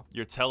shit though.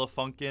 You're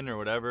Telefunken or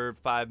whatever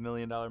 $5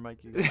 million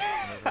mic you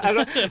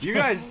got. You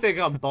guys think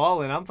I'm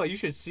balling? You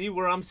should see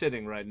where I'm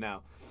sitting right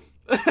now.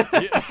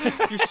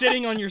 You're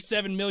sitting on your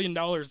 $7 million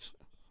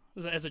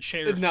as a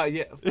chair. No,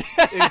 yeah,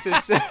 it's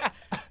just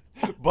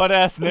butt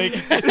ass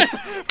naked.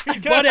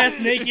 He's butt ass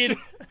naked.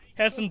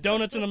 Has some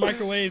donuts in the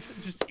microwave,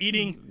 just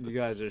eating. You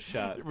guys are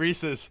shot.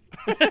 Reese's.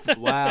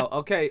 Wow.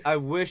 Okay. I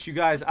wish you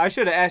guys. I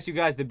should have asked you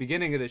guys at the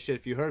beginning of this shit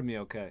if you heard me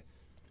okay.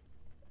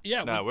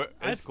 Yeah. No,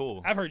 it's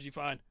cool. I've heard you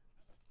fine.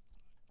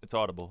 It's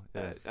audible.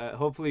 Yeah.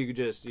 Hopefully you could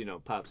just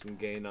pop some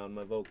gain on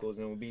my vocals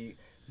and we'll be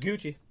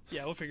Gucci.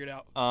 Yeah, we'll figure it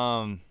out.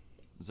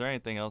 Is there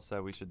anything else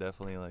that we should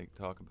definitely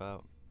talk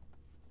about?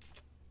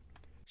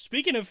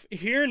 Speaking of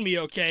hearing me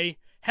okay,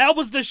 how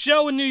was the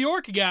show in New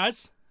York,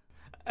 guys?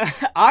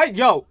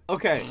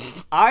 Okay.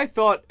 I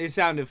thought it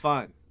sounded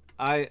fine.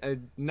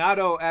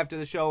 Nato after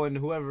the show and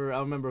whoever, I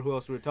don't remember who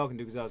else we were talking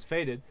to because I was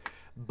faded.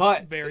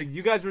 But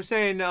you guys were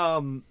saying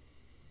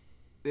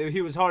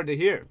he was hard to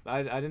hear.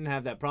 I didn't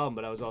have that problem,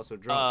 but I was also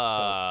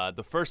drunk.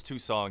 The first 2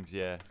 songs,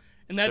 yeah.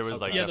 And that's there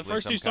was the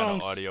first 2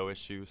 songs. Audio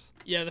issues.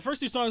 Yeah, the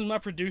first 2 songs, my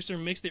producer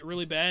mixed it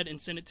really bad and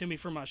sent it to me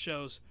for my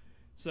shows.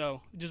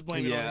 So just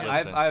blame it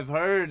on him. I've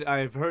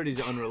heard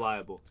he's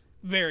unreliable.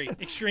 Very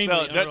extremely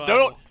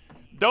unreliable.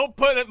 Don't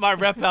put my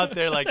rep out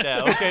there like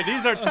that. Okay,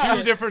 these are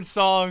 2 different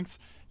songs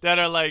that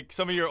are like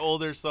some of your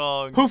older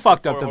songs. Who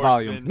fucked up the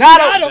volume?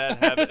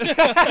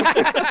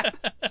 Nato.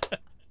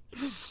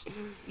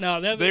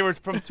 No, they were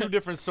from 2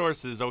 different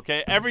sources.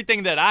 Okay,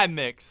 everything that I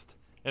mixed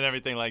and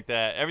everything like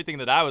that, everything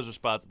that I was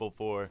responsible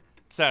for,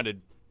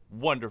 sounded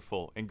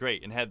wonderful and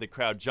great and had the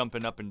crowd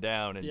jumping up and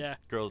down and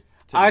girls.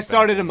 I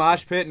started a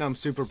mosh pit and I'm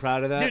super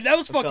proud of that. Dude, that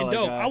was fucking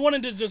dope. I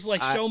wanted to just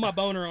show my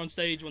boner on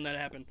stage when that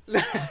happened.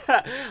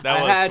 I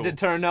had to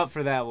turn up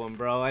for that one,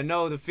 bro. I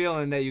know the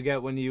feeling that you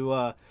get when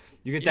you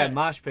get that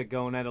mosh pit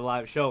going at a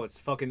live show. It's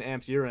fucking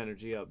amps your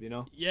energy up, you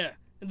know? Yeah.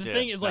 And the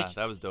thing is that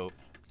was dope.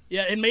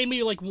 Yeah, it made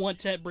me want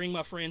to bring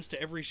my friends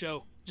to every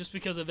show just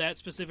because of that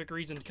specific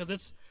reason.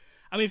 Because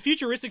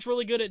Futuristic's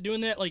really good at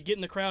doing that,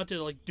 getting the crowd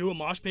to do a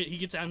mosh pit. He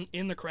gets out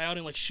in the crowd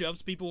and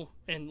shoves people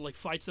and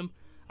fights them.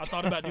 I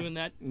thought about doing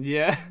that.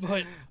 Yeah,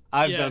 but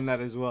I've done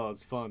that as well.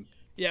 It's fun.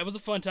 Yeah, it was a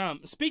fun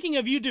time. Speaking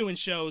of you doing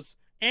shows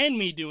and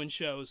me doing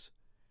shows,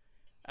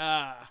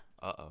 I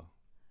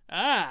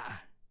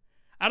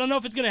don't know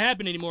if it's gonna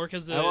happen anymore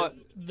because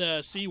the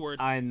C word.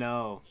 I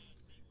know,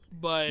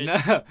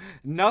 but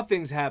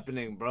nothing's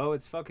happening, bro.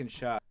 It's fucking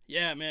shot.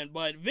 Yeah, man.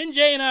 But Vin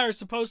Jay and I are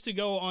supposed to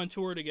go on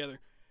tour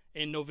together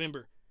in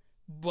November.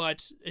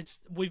 But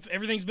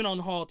everything's been on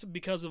halt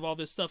because of all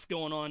this stuff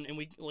going on, and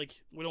we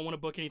don't want to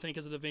book anything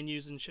because of the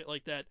venues and shit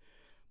like that.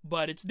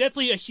 But it's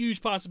definitely a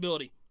huge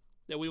possibility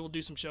that we will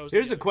do some shows.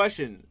 Here's a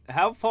question: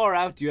 how far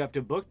out do you have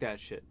to book that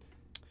shit?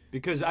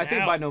 Because I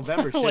think by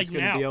November shit's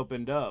gonna be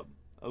opened up.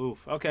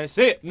 Oof. Okay,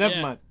 see it. Never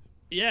mind.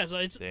 Yeah,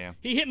 so Damn.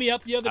 he hit me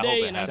up the other I hope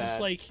day, it and I was just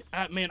happens.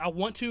 like, man, I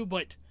want to,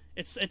 but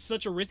it's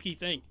such a risky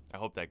thing. I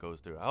hope that goes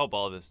through. I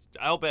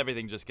hope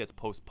everything just gets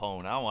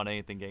postponed. I don't want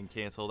anything getting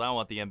canceled. I don't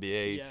want the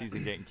NBA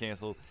season getting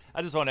canceled.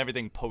 I just want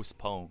everything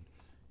postponed.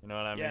 You know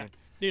what I mean?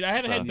 Dude, I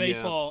haven't had So-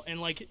 baseball,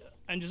 and like,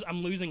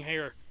 I'm losing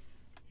hair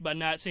by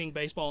not seeing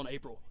baseball in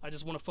April. I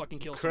just want to fucking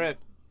kill someone.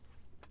 Crypt,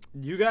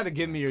 you got to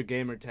give me your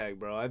gamer tag,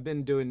 bro. I've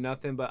been doing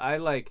nothing, but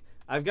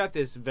I've got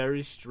this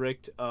very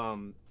strict,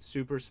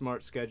 super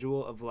smart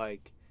schedule of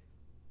like,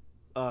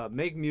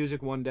 make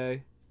music one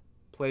day,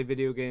 play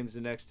video games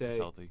the next day,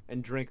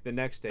 and drink the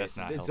next day. That's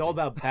not it's healthy. all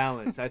about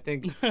balance. I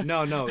think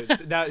no,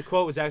 that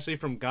quote was actually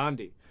from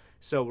Gandhi,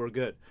 so we're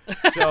good.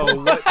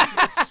 So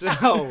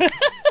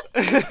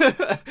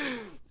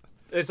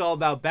it's all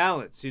about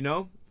balance, you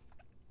know.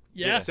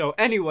 Yeah. So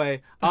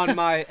anyway, on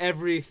my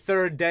every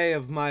third day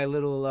of my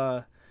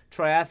little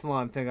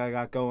triathlon thing I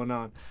got going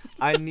on,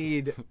 I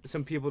need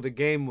some people to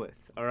game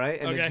with. All right.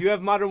 And Okay. do you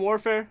have Modern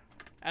Warfare?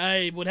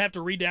 I would have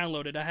to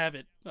re-download it. I have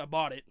it. I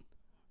bought it.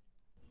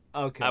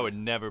 Okay. I would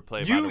never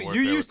play Modern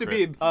Warfare. You used to with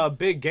be Crypt. a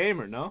big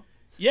gamer, no?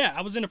 Yeah,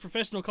 I was in a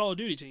professional Call of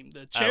Duty team.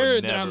 The I chair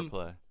would that never I'm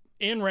play.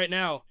 in right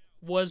now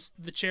was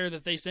the chair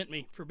that they sent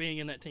me for being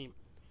in that team.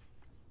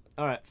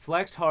 All right,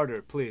 flex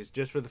harder, please,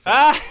 just for the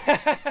fun.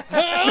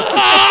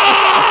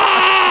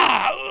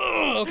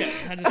 Okay,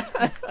 I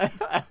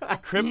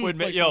just Crypt would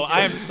make. Yo,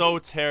 I am so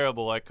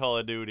terrible at Call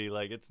of Duty.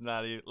 Like, it's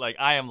not even. Like,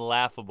 I am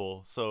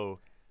laughable. So,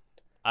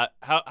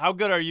 how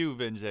good are you,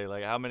 Vin Jay?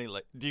 Like, how many?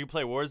 Like, do you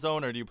play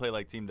Warzone or do you play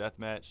like Team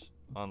Deathmatch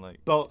on like?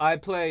 But I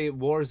play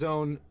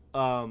Warzone,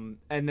 and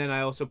then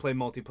I also play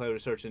multiplayer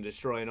Search and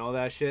Destroy and all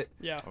that shit.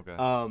 yeah. Okay.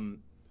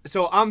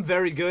 So I'm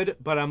very good,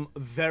 but I'm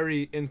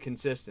very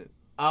inconsistent.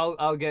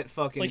 I'll get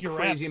fucking like your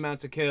crazy raps.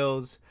 amounts of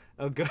kills.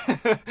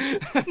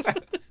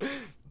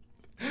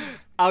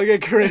 I'll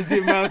get crazy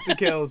amounts of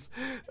kills,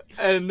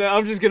 and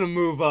I'm just gonna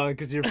move on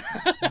because you're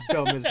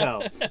dumb as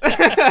hell.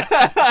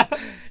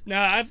 No,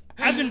 I've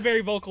been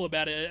very vocal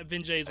about it.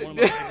 Vin Jay is one of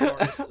my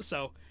favorite artists,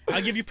 so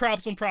I'll give you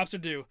props when props are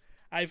due.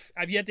 I've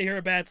yet to hear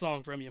a bad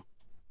song from you,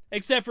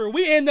 except for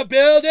 "We in the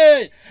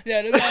Building."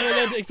 Yeah,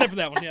 except for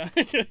that one. Yeah.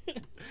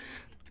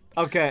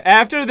 Okay,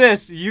 after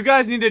this, you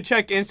guys need to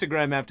check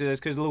Instagram after this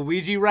because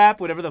Luigi Rap,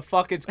 whatever the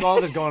fuck it's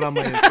called, is going on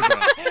my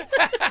Instagram.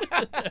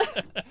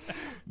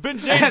 Vin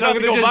Jay's And I'm about to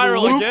gonna go just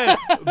viral loop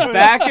again.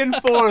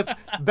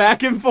 back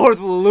and forth,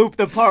 loop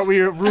the part where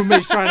your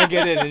roommate's trying to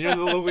get in and you're in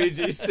the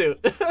Luigi suit.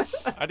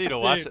 I need to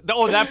watch it.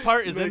 Oh, that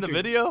part is in the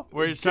video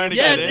where he's trying to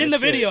Yeah, get it's in. in the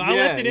video. I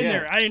Yeah, left it in yeah.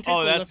 there. I Oh,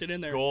 intentionally that's left it in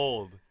there.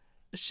 gold.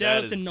 Shout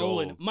That out to is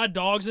Nolan. gold. My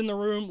dog's in the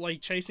room,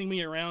 like chasing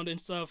me around and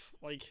stuff.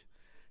 Like,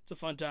 it's a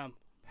fun time.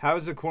 How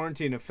has the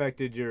quarantine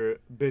affected your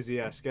busy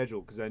ass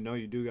schedule? Because I know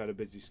you do got a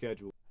busy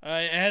schedule.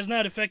 It has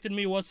not affected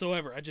me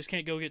whatsoever. I just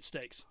can't go get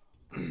steaks.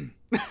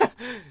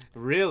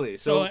 Really?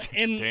 So So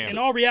in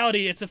all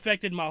reality, it's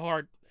affected my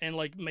heart and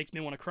like makes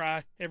me want to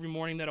cry every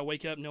morning that I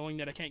wake up knowing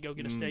that I can't go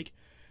get a steak.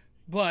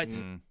 But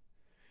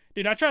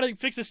dude, I tried to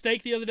fix a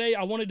steak the other day.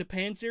 I wanted to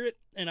pan sear it,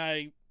 and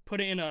I put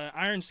it in an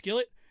iron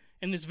skillet.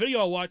 And this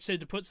video I watched said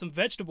to put some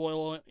vegetable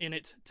oil in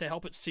it to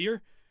help it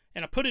sear.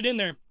 And I put it in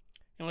there,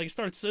 and like it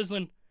started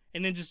sizzling,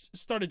 and then just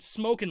started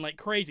smoking like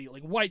crazy,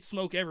 like white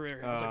smoke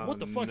everywhere. I was like, what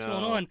the fuck's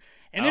going on?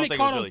 And then it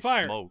caught on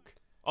fire. Smoke.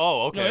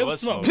 Oh, okay. No, it was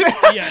smoke. smoke.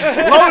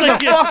 Yeah. blow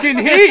the fucking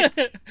heat.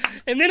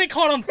 And then it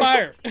caught on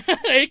fire.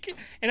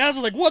 And I was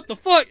like, what the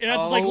fuck? And I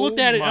just like looked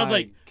at it and I was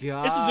like,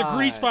 this is a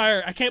grease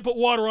fire. I can't put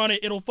water on it.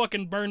 It'll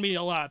fucking burn me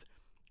alive.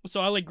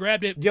 So I like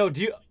grabbed it Yo,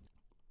 do you?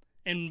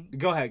 and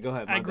Go ahead.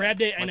 I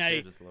grabbed it and My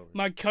chair just lowered.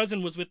 my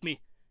cousin was with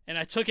me and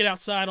I took it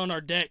outside on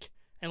our deck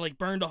and like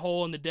burned a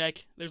hole in the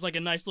deck. There's like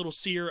a nice little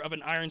sear of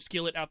an iron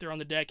skillet out there on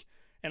the deck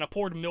and I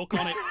poured milk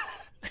on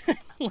it.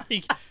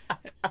 Like,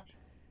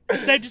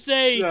 it's safe to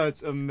say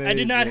That's amazing. I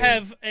did not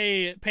have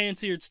a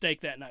pan-seared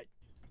steak that night.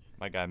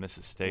 My guy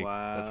misses steak.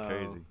 Wow. That's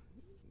crazy.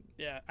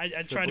 Yeah, I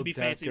tried to be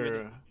fancy with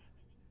it.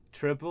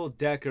 Triple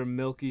decker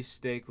milky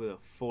steak with a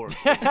fork.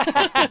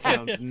 That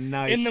sounds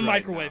nice. In the right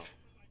microwave.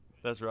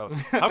 That's rough.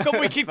 How come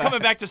we keep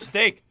coming back to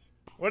steak?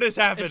 What is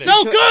happening? It's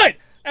so good!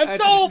 I'm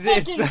so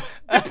It's- fucking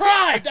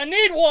deprived! I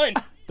need one!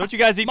 Don't you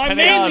guys eat My penne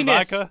on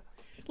manliness. vodka?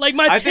 Like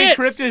my I tits! think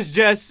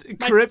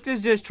Crypt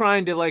is just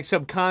trying to like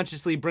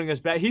subconsciously bring us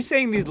back. He's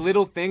saying these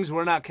little things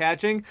we're not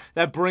catching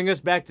that bring us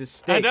back to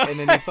steak, know. and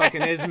then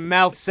his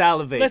mouth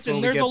salivates Listen,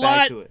 when we there's get a back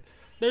lot- to it.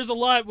 There's a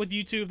lot with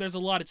YouTube. There's a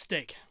lot at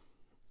stake.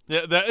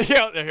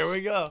 Yeah, here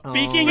we go.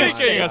 Speaking Oh of my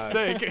Speaking of God.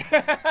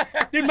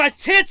 steak. Dude, my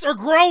tits are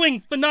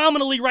growing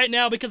phenomenally right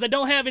now because I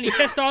don't have any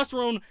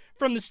testosterone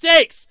from the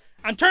steaks.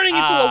 I'm turning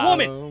into a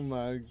woman. Oh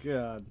my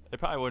god! It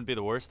probably wouldn't be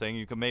the worst thing.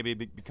 You could maybe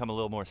become a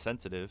little more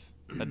sensitive.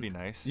 That'd be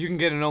nice. You can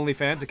get an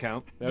OnlyFans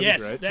account. That'd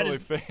Yes, be great. that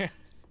is. OnlyFans.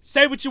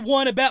 Say what you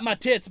want about my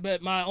tits,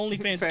 but my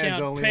OnlyFans Fans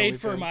account only paid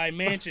for OnlyFans. my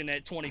mansion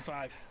at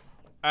 25.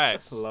 All right,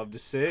 Love to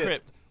see it.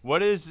 Crypt.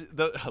 What is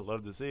the? I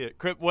love to see it.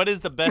 Crypt. What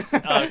is the best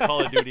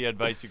Call of Duty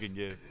advice you can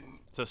give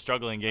to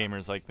struggling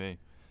gamers like me?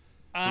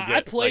 I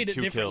get, played like, it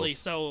 2 differently, kills.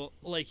 so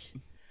like,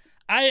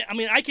 I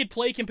mean, I could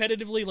play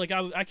competitively. Like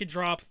I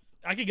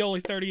could go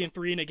like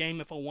 30-3 in a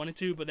game if I wanted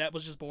to, but that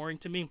was just boring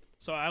to me.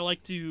 So I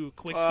like to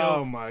quick scope.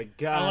 Oh my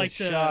god! I like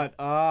to shut up!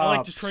 I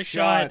like to trick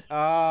shot.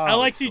 I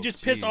like to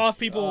just piss off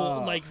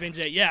people like Vin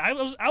Jay. Yeah,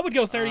 I would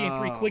go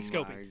 30-3 quick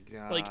scoping.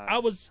 Like I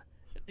was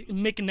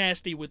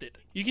McNasty with it.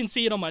 You can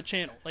see it on my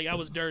channel. Like I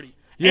was dirty.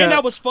 Yeah, and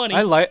I was funny.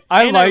 I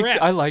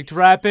liked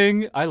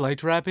rapping,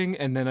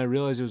 and then I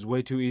realized it was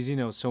way too easy,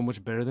 and I was so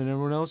much better than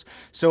everyone else.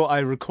 So I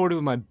recorded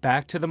with my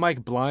back to the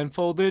mic,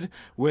 blindfolded,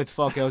 I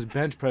was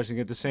bench pressing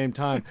at the same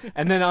time.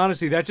 And then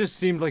honestly, that just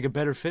seemed like a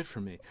better fit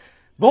for me.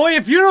 Boy,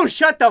 if you don't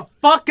shut the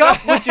fuck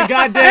up with your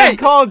goddamn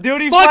Call of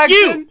Duty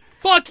flexing.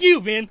 Fuck you,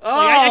 Vin. Like,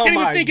 I can't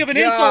even think of an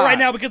insult right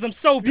now because I'm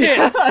so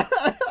pissed.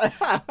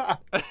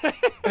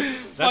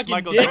 That's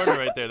Michael Jordan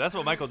right there. That's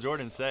what Michael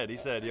Jordan said. He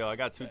said, "Yo, I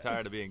got too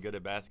tired of being good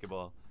at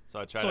basketball, so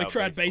I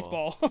tried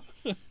baseball."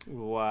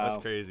 Wow,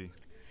 that's crazy.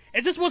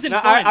 It just wasn't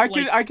fun.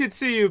 I could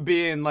see you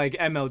being like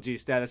MLG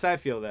status. I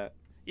feel that.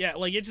 Yeah,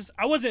 like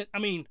I wasn't. I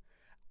mean,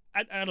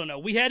 I don't know.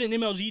 We had an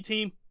MLG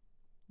team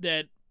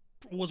that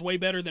was way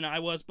better than I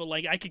was, but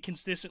like I could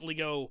consistently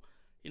go,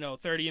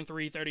 30-3,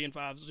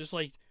 30-5, just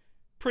like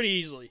pretty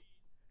easily.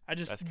 I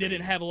just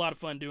didn't have a lot of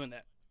fun doing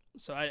that.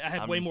 So I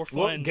had way more fun.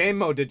 What game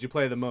mode did you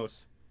play the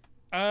most?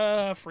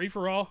 Free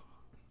for all.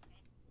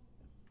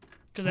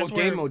 What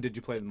game mode did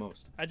you play the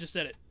most? I just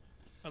said it.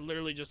 I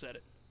literally just said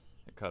it.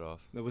 It cut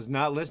off. It was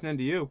not listening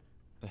to you.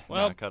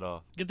 Well, nah, cut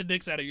off. Get the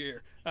dicks out of your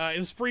ear. It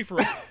was free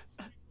for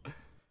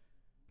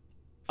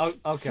all.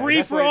 Okay.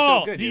 Free for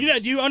all. So do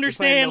you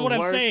understand what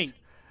I'm saying?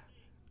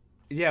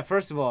 Yeah,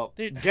 first of all,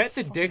 get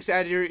the dicks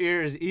out of your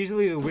ear is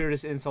easily the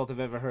weirdest insult I've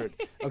ever heard.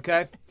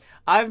 Okay?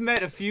 I've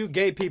met a few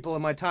gay people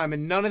in my time,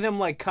 and none of them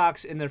like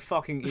cocks in their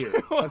fucking ear.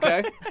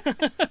 Okay?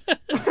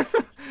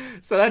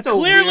 So that's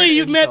clearly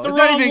you've insult. met the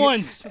wrong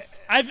ones.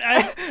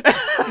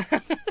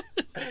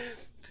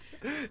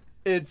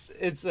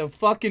 It's a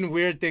fucking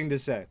weird thing to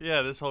say.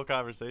 Yeah, this whole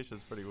conversation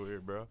is pretty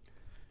weird, bro.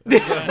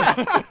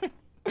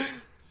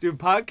 Dude,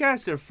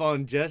 podcasts are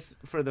fun just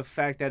for the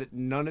fact that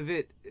none of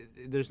it,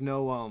 there's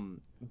no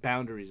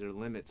boundaries or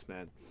limits,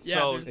 man. Yeah,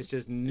 so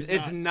it's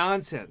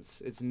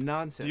nonsense. It's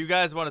nonsense. Do you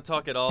guys want to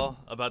talk at all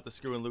about the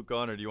Screw and Luke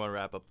Gone, or do you want to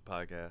wrap up the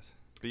podcast?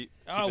 We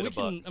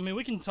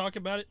can talk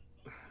about it.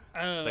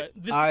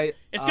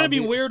 It's gonna be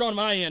weird on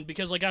my end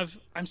because like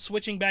I'm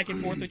switching back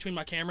and forth between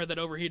my camera that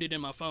overheated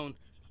and my phone.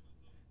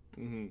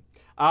 Mm-hmm.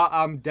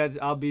 I'm dead.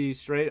 I'll be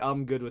straight.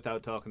 I'm good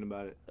without talking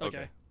about it.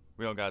 Okay.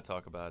 We don't gotta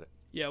talk about it.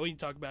 Yeah, we can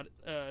talk about it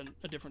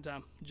a different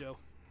time, Joe.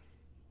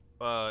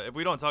 If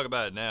we don't talk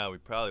about it now, we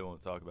probably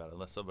won't talk about it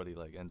unless somebody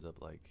like ends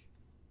up like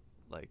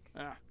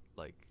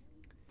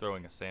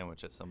throwing a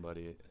sandwich at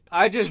somebody.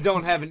 I just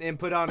don't have an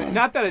input on it.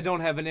 Not that I don't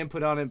have an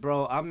input on it,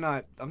 bro. I'm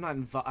not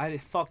involved. I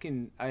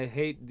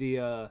hate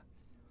the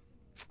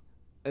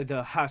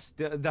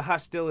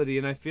hostility,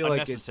 and I feel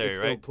like it's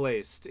right?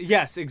 ill-placed.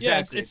 Yes,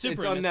 exactly. Yeah, it's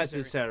super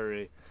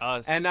unnecessary.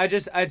 And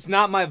it's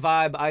not my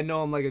vibe. I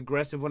know I'm like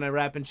aggressive when I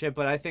rap and shit,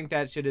 but I think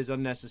that shit is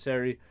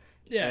unnecessary.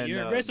 Yeah, and,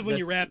 you're aggressive when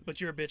you rap,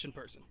 but you're a bitch in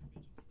person.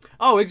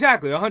 Oh,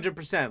 exactly,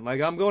 100%. Like,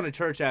 I'm going to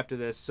church after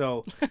this,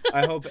 so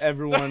I hope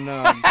everyone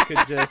could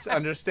just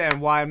understand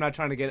why I'm not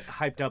trying to get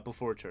hyped up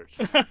before church.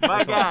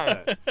 My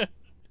God.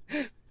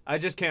 I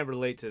just can't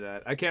relate to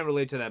that. I can't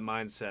relate to that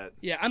mindset.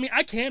 Yeah, I mean,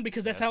 I can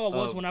because that's how it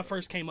was when I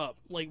first came up.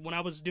 Like, when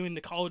I was doing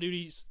the Call of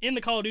Duties, in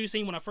the Call of Duty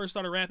scene, when I first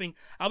started rapping,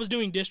 I was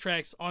doing diss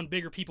tracks on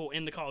bigger people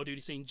in the Call of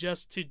Duty scene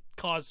just to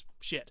cause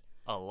shit.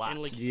 A lot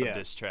of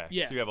diss tracks.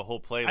 Yeah. So you have a whole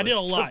playlist. I did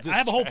a lot. I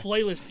have a whole tracks.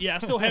 playlist. Yeah, I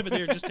still have it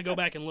there just to go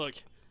back and look.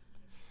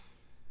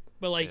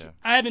 But like,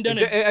 I haven't done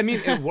it. I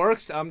mean, it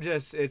works. I'm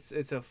just,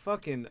 it's a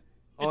fucking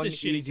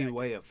uneasy shitty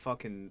way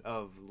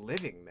of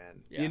living,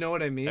 man. Yeah. You know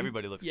what I mean?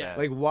 Everybody looks bad.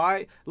 Like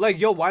why?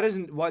 Like why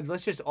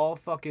let's just all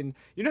fucking.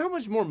 You know how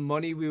much more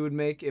money we would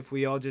make if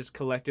we all just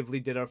collectively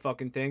did our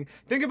fucking thing.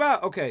 Think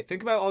about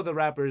all the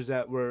rappers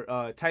that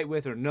we're tight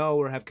with or know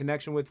or have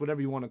connection with,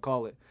 whatever you want to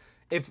call it.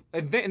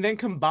 And then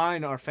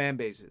combine our fan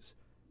bases.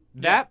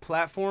 That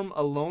platform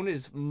alone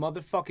is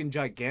motherfucking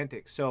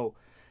gigantic. So.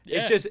 Yeah.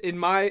 It's just, in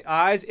my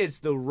eyes, it's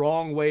the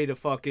wrong way to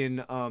fucking,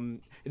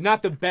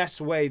 not the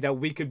best way that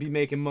we could be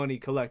making money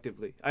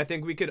collectively. I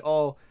think we could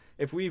all,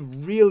 if we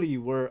really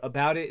were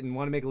about it and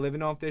want to make a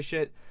living off this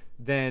shit,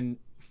 then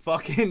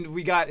fucking,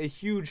 we got a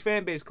huge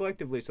fan base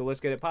collectively, so let's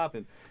get it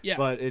popping. Yeah.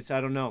 But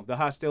I don't know, the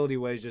hostility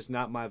way is just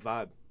not my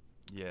vibe.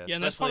 Yeah,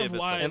 and that's part of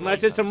why.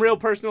 Unless it's some real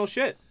personal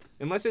shit.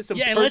 Unless it's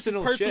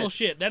personal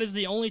shit. That is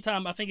the only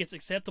time I think it's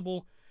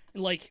acceptable.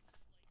 And like,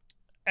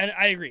 and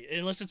I agree,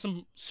 unless it's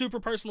some super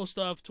personal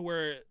stuff to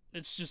where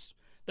it's just,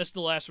 that's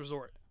the last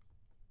resort.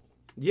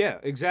 Yeah,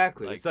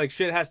 exactly. It's like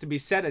shit has to be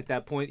said at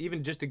that point,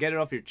 even just to get it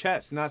off your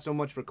chest, not so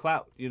much for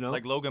clout, you know?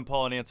 Like Logan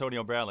Paul and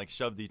Antonio Brown like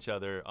shoved each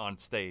other on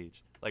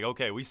stage. Like,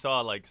 okay, we saw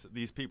like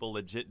these people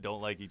legit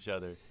don't like each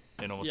other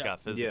and almost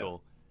got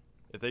physical.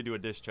 Yeah. If they do a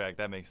diss track,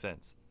 that makes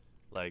sense.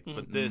 Like,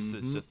 but this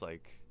is just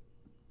like,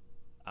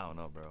 I don't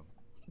know, bro.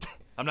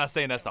 I'm not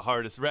saying that's the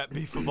hardest rap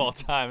beef of all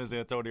time is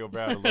Antonio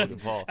Brown and Logan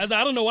Paul. I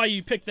don't know why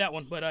you picked that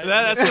one, but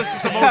That's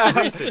just the most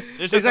recent.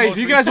 It's like, if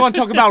you guys want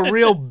to talk about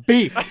real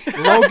beef,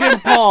 Logan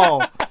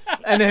Paul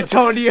and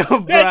Antonio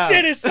Brown. That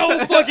shit is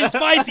so fucking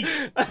spicy.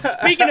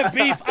 Speaking of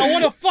beef, I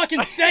want a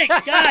fucking steak.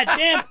 God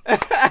damn. All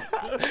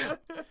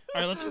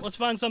right, let's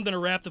find something to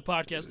wrap the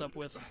podcast up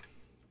with.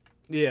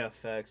 Yeah,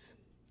 facts.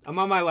 I'm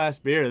on my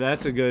last beer.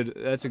 That's a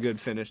good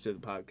finish to the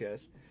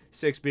podcast.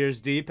 6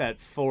 beers deep at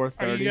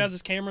 4:30. Are you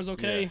guys' cameras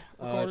okay?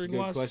 Yeah. That's a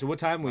good question. What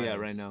time are we at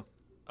right now?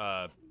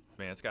 Man,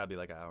 it's got to be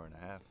like an hour and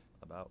a half,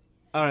 about.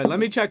 All right, let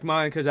me check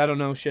mine because I don't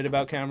know shit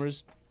about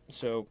cameras.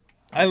 So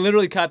I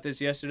literally caught this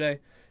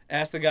yesterday.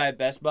 Asked the guy at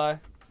Best Buy. I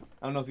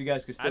don't know if you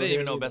guys can still I didn't hear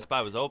even know me, Best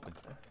Buy was open.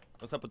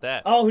 What's up with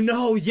that? Oh,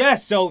 no,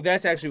 yes. So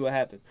that's actually what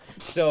happened.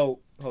 So,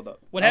 hold up.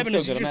 What happened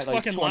is you just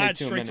fucking lied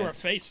straight to our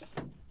face.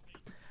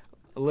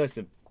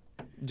 Listen.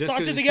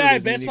 Talk to the guy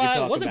at Best Buy.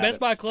 Wasn't Best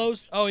Buy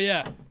closed? Oh,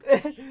 yeah.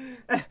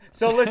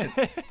 So, listen.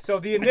 So,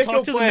 the initial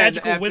Talk to the plan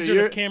magical after wizard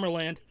of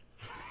Cameraland.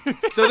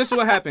 So, this is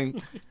what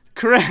happened.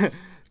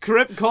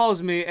 Crypt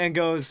calls me and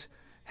goes,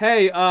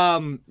 hey,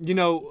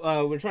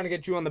 we're trying to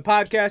get you on the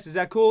podcast. Is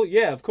that cool?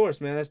 Yeah, of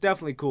course, man. That's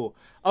definitely cool.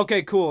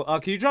 Okay, cool.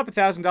 Can you drop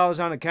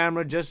 $1,000 on a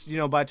camera just,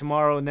 by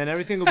tomorrow, and then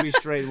everything will be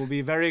straight. We'll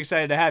be very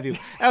excited to have you.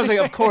 I was like,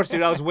 of course,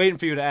 dude. I was waiting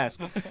for you to ask.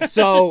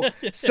 So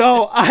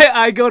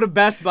I go to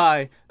Best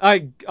Buy.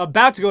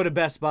 About to go to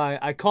Best Buy.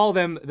 I call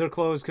them. They're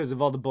closed because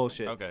of all the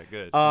bullshit. Okay,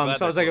 good. So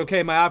I was like,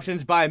 okay, my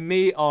options by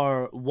me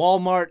are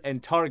Walmart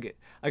and Target.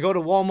 I go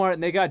to Walmart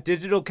and they got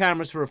digital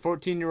cameras for a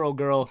 14-year-old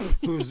girl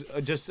who's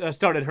just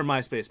started her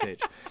MySpace page.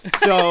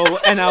 So,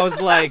 and I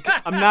was like,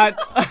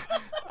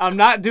 I'm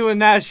not doing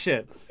that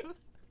shit.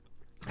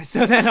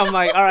 So then I'm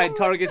like, all right,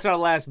 Target's our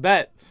last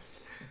bet.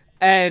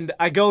 And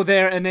I go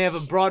there and they have a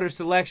broader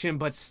selection,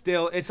 but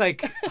still, it's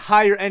like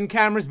higher end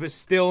cameras, but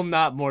still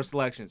not more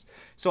selections.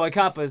 So I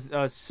cop a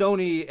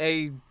Sony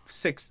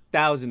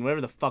A6000, whatever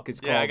the fuck it's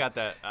called. Yeah, I got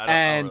that.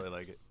 I don't really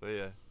like it, but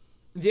yeah.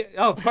 Yeah.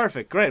 Oh,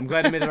 perfect. Great. I'm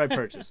glad I made the right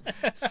purchase.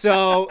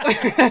 So,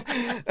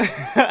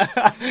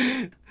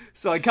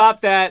 so I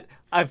cop that.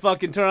 I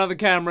fucking turn on the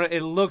camera.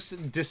 It looks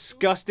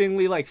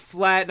disgustingly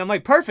flat, and I'm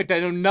like, perfect. I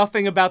know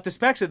nothing about the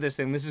specs of this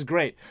thing. This is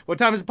great. What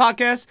time is the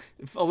podcast?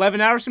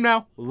 11 hours from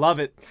now? Love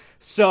it.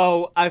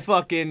 So I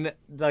fucking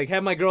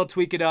had my girl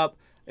tweak it up.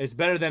 It's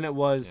better than it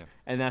was,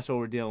 and that's what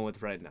we're dealing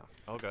with right now.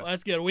 Okay. Well,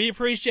 that's good. We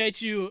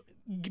appreciate you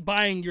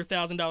buying your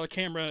 $1,000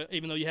 camera,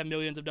 even though you have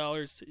millions of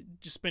dollars,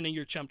 just spending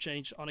your chump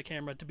change on a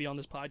camera to be on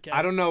this podcast.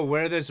 I don't know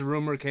where this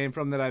rumor came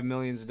from that I have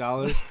millions of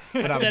dollars,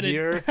 but I'm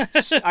here.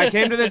 I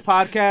came to this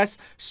podcast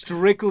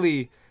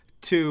strictly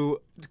to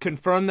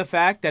confirm the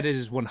fact that it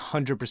is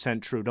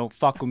 100% true. Don't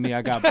fuck with me.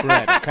 I got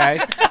bread, okay?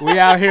 We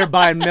out here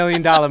buying $1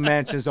 million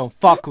mansions. Don't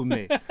fuck with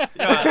me. I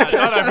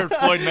thought I heard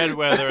Floyd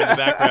Mayweather in the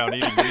background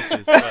eating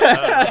Reese's, but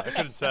I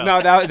couldn't tell. No,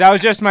 that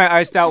was just my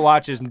iced out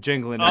watches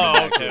jingling.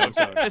 Oh, okay. I'm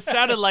sorry. It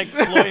sounded like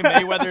Floyd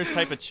Mayweather's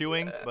type of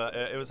chewing, but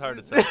it was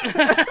hard to tell.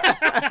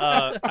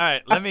 All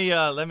right, let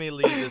me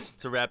leave this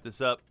to wrap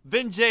this up.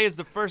 Vin Jay is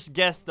the first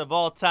guest of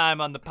all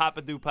time on the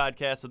PopADew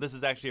podcast, so this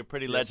is actually a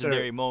pretty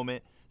legendary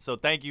moment. So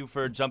thank you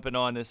for jumping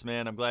on this,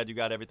 man. I'm glad you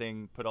got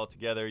everything put all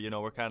together.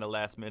 We're kind of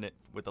last minute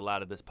with a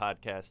lot of this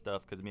podcast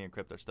stuff because me and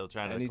Crypt are still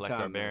trying to collect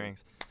our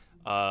bearings.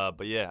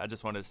 But yeah, I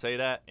just wanted to say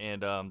that.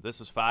 And this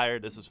was fire.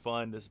 This was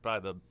fun. This is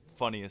probably the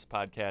funniest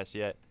podcast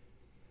yet.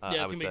 Yeah,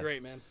 it's going to be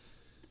great, man.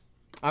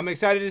 I'm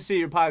excited to see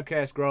your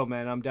podcast grow,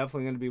 man. I'm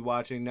definitely going to be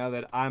watching. Now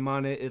that I'm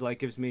on it, it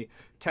gives me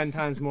 10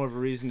 times more of a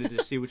reason to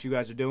just see what you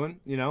guys are doing,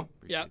 Yeah.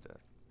 That.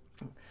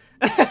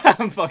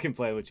 I'm fucking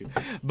playing with you,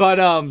 but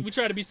we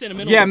tried to be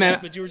sentimental, yeah, man.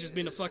 But you were just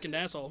being a fucking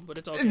asshole. But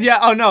it's okay. Yeah.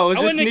 Oh no, it was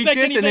I a wouldn't sneak expect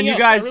diss, and then anything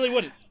you else. guys, I really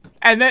wouldn't.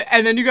 and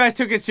then you guys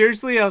took it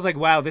seriously. I was like,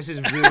 wow, this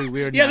is really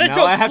weird. Yeah, now. that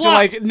Now I joke have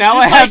flopped. to now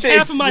Just I have like to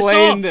half of my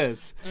explain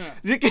songs.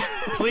 this.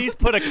 Please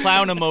put a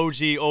clown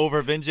emoji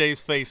over Vin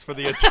Jay's face for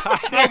the entire.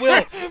 I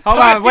will. Hold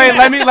on, wait.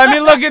 Let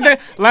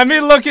me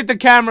look at the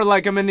camera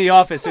like I'm in the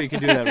office, so you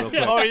can do that real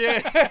quick. Oh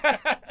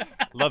yeah.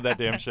 Love that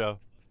damn show.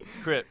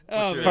 Crypt.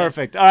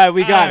 Perfect. All right,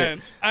 we got it.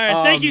 All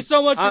right, thank you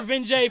so much for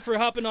Vin Jay for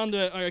hopping on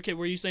the. Okay,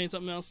 were you saying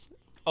something else?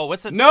 Oh,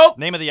 what's the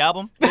name of the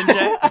album? Vin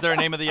Jay? Is there a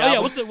name of the album? Oh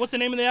yeah, what's the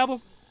name of the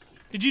album?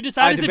 Did you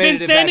decide? I Is it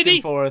debated Vinsanity? it back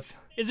and forth.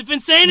 Is it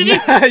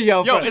Vinsanity?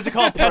 Yo, is it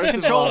called Pest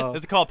Control? all-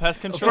 Is it called Pest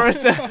Control?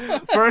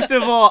 First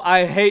of all,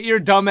 I hate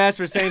your dumbass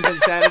for saying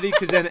Vinsanity,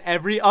 because then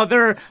every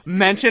other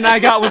mention I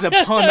got was a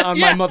pun on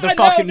Yeah, my I know,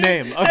 motherfucking dude.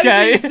 name.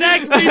 Okay. That is the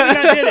exact reason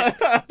I did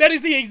it. That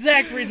is the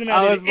exact reason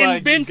I did was it. like,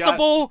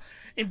 Invincible,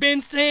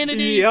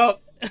 Invinsanity.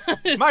 Yep.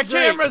 My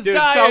camera's Dude,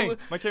 dying.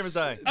 My camera's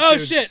dying. Oh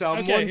Dude, shit.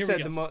 Someone Okay, here said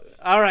we go.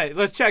 All right,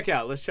 let's check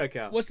out.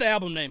 What's the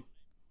album name?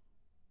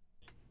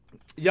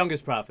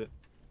 Youngest Prophet.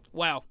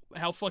 Wow,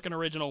 how fucking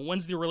original.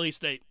 When's the release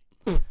date?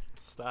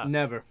 Stop.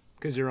 Never,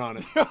 because you're on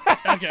it.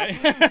 Okay.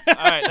 All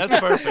right, that's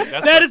perfect.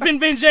 That has been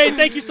Vin Jay.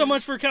 Thank you so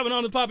much for coming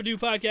on the PopADew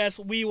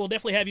podcast. We will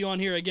definitely have you on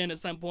here again at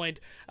some point.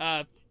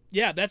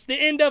 Yeah, that's the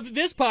end of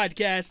this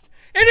podcast.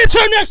 And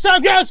until next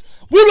time, guys,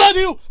 we love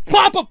you.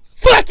 Papa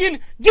fucking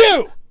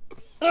do.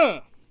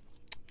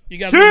 You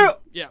guys,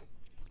 yeah,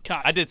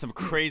 cock. I did some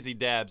crazy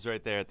dabs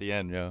right there at the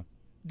end, yo.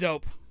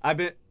 Dope.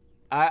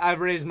 I've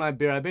raised my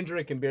beer. I've been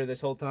drinking beer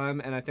this whole time,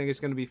 and I think it's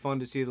gonna be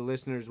fun to see the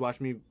listeners watch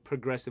me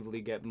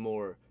progressively get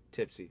more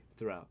tipsy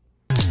throughout.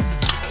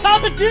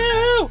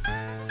 PopADew!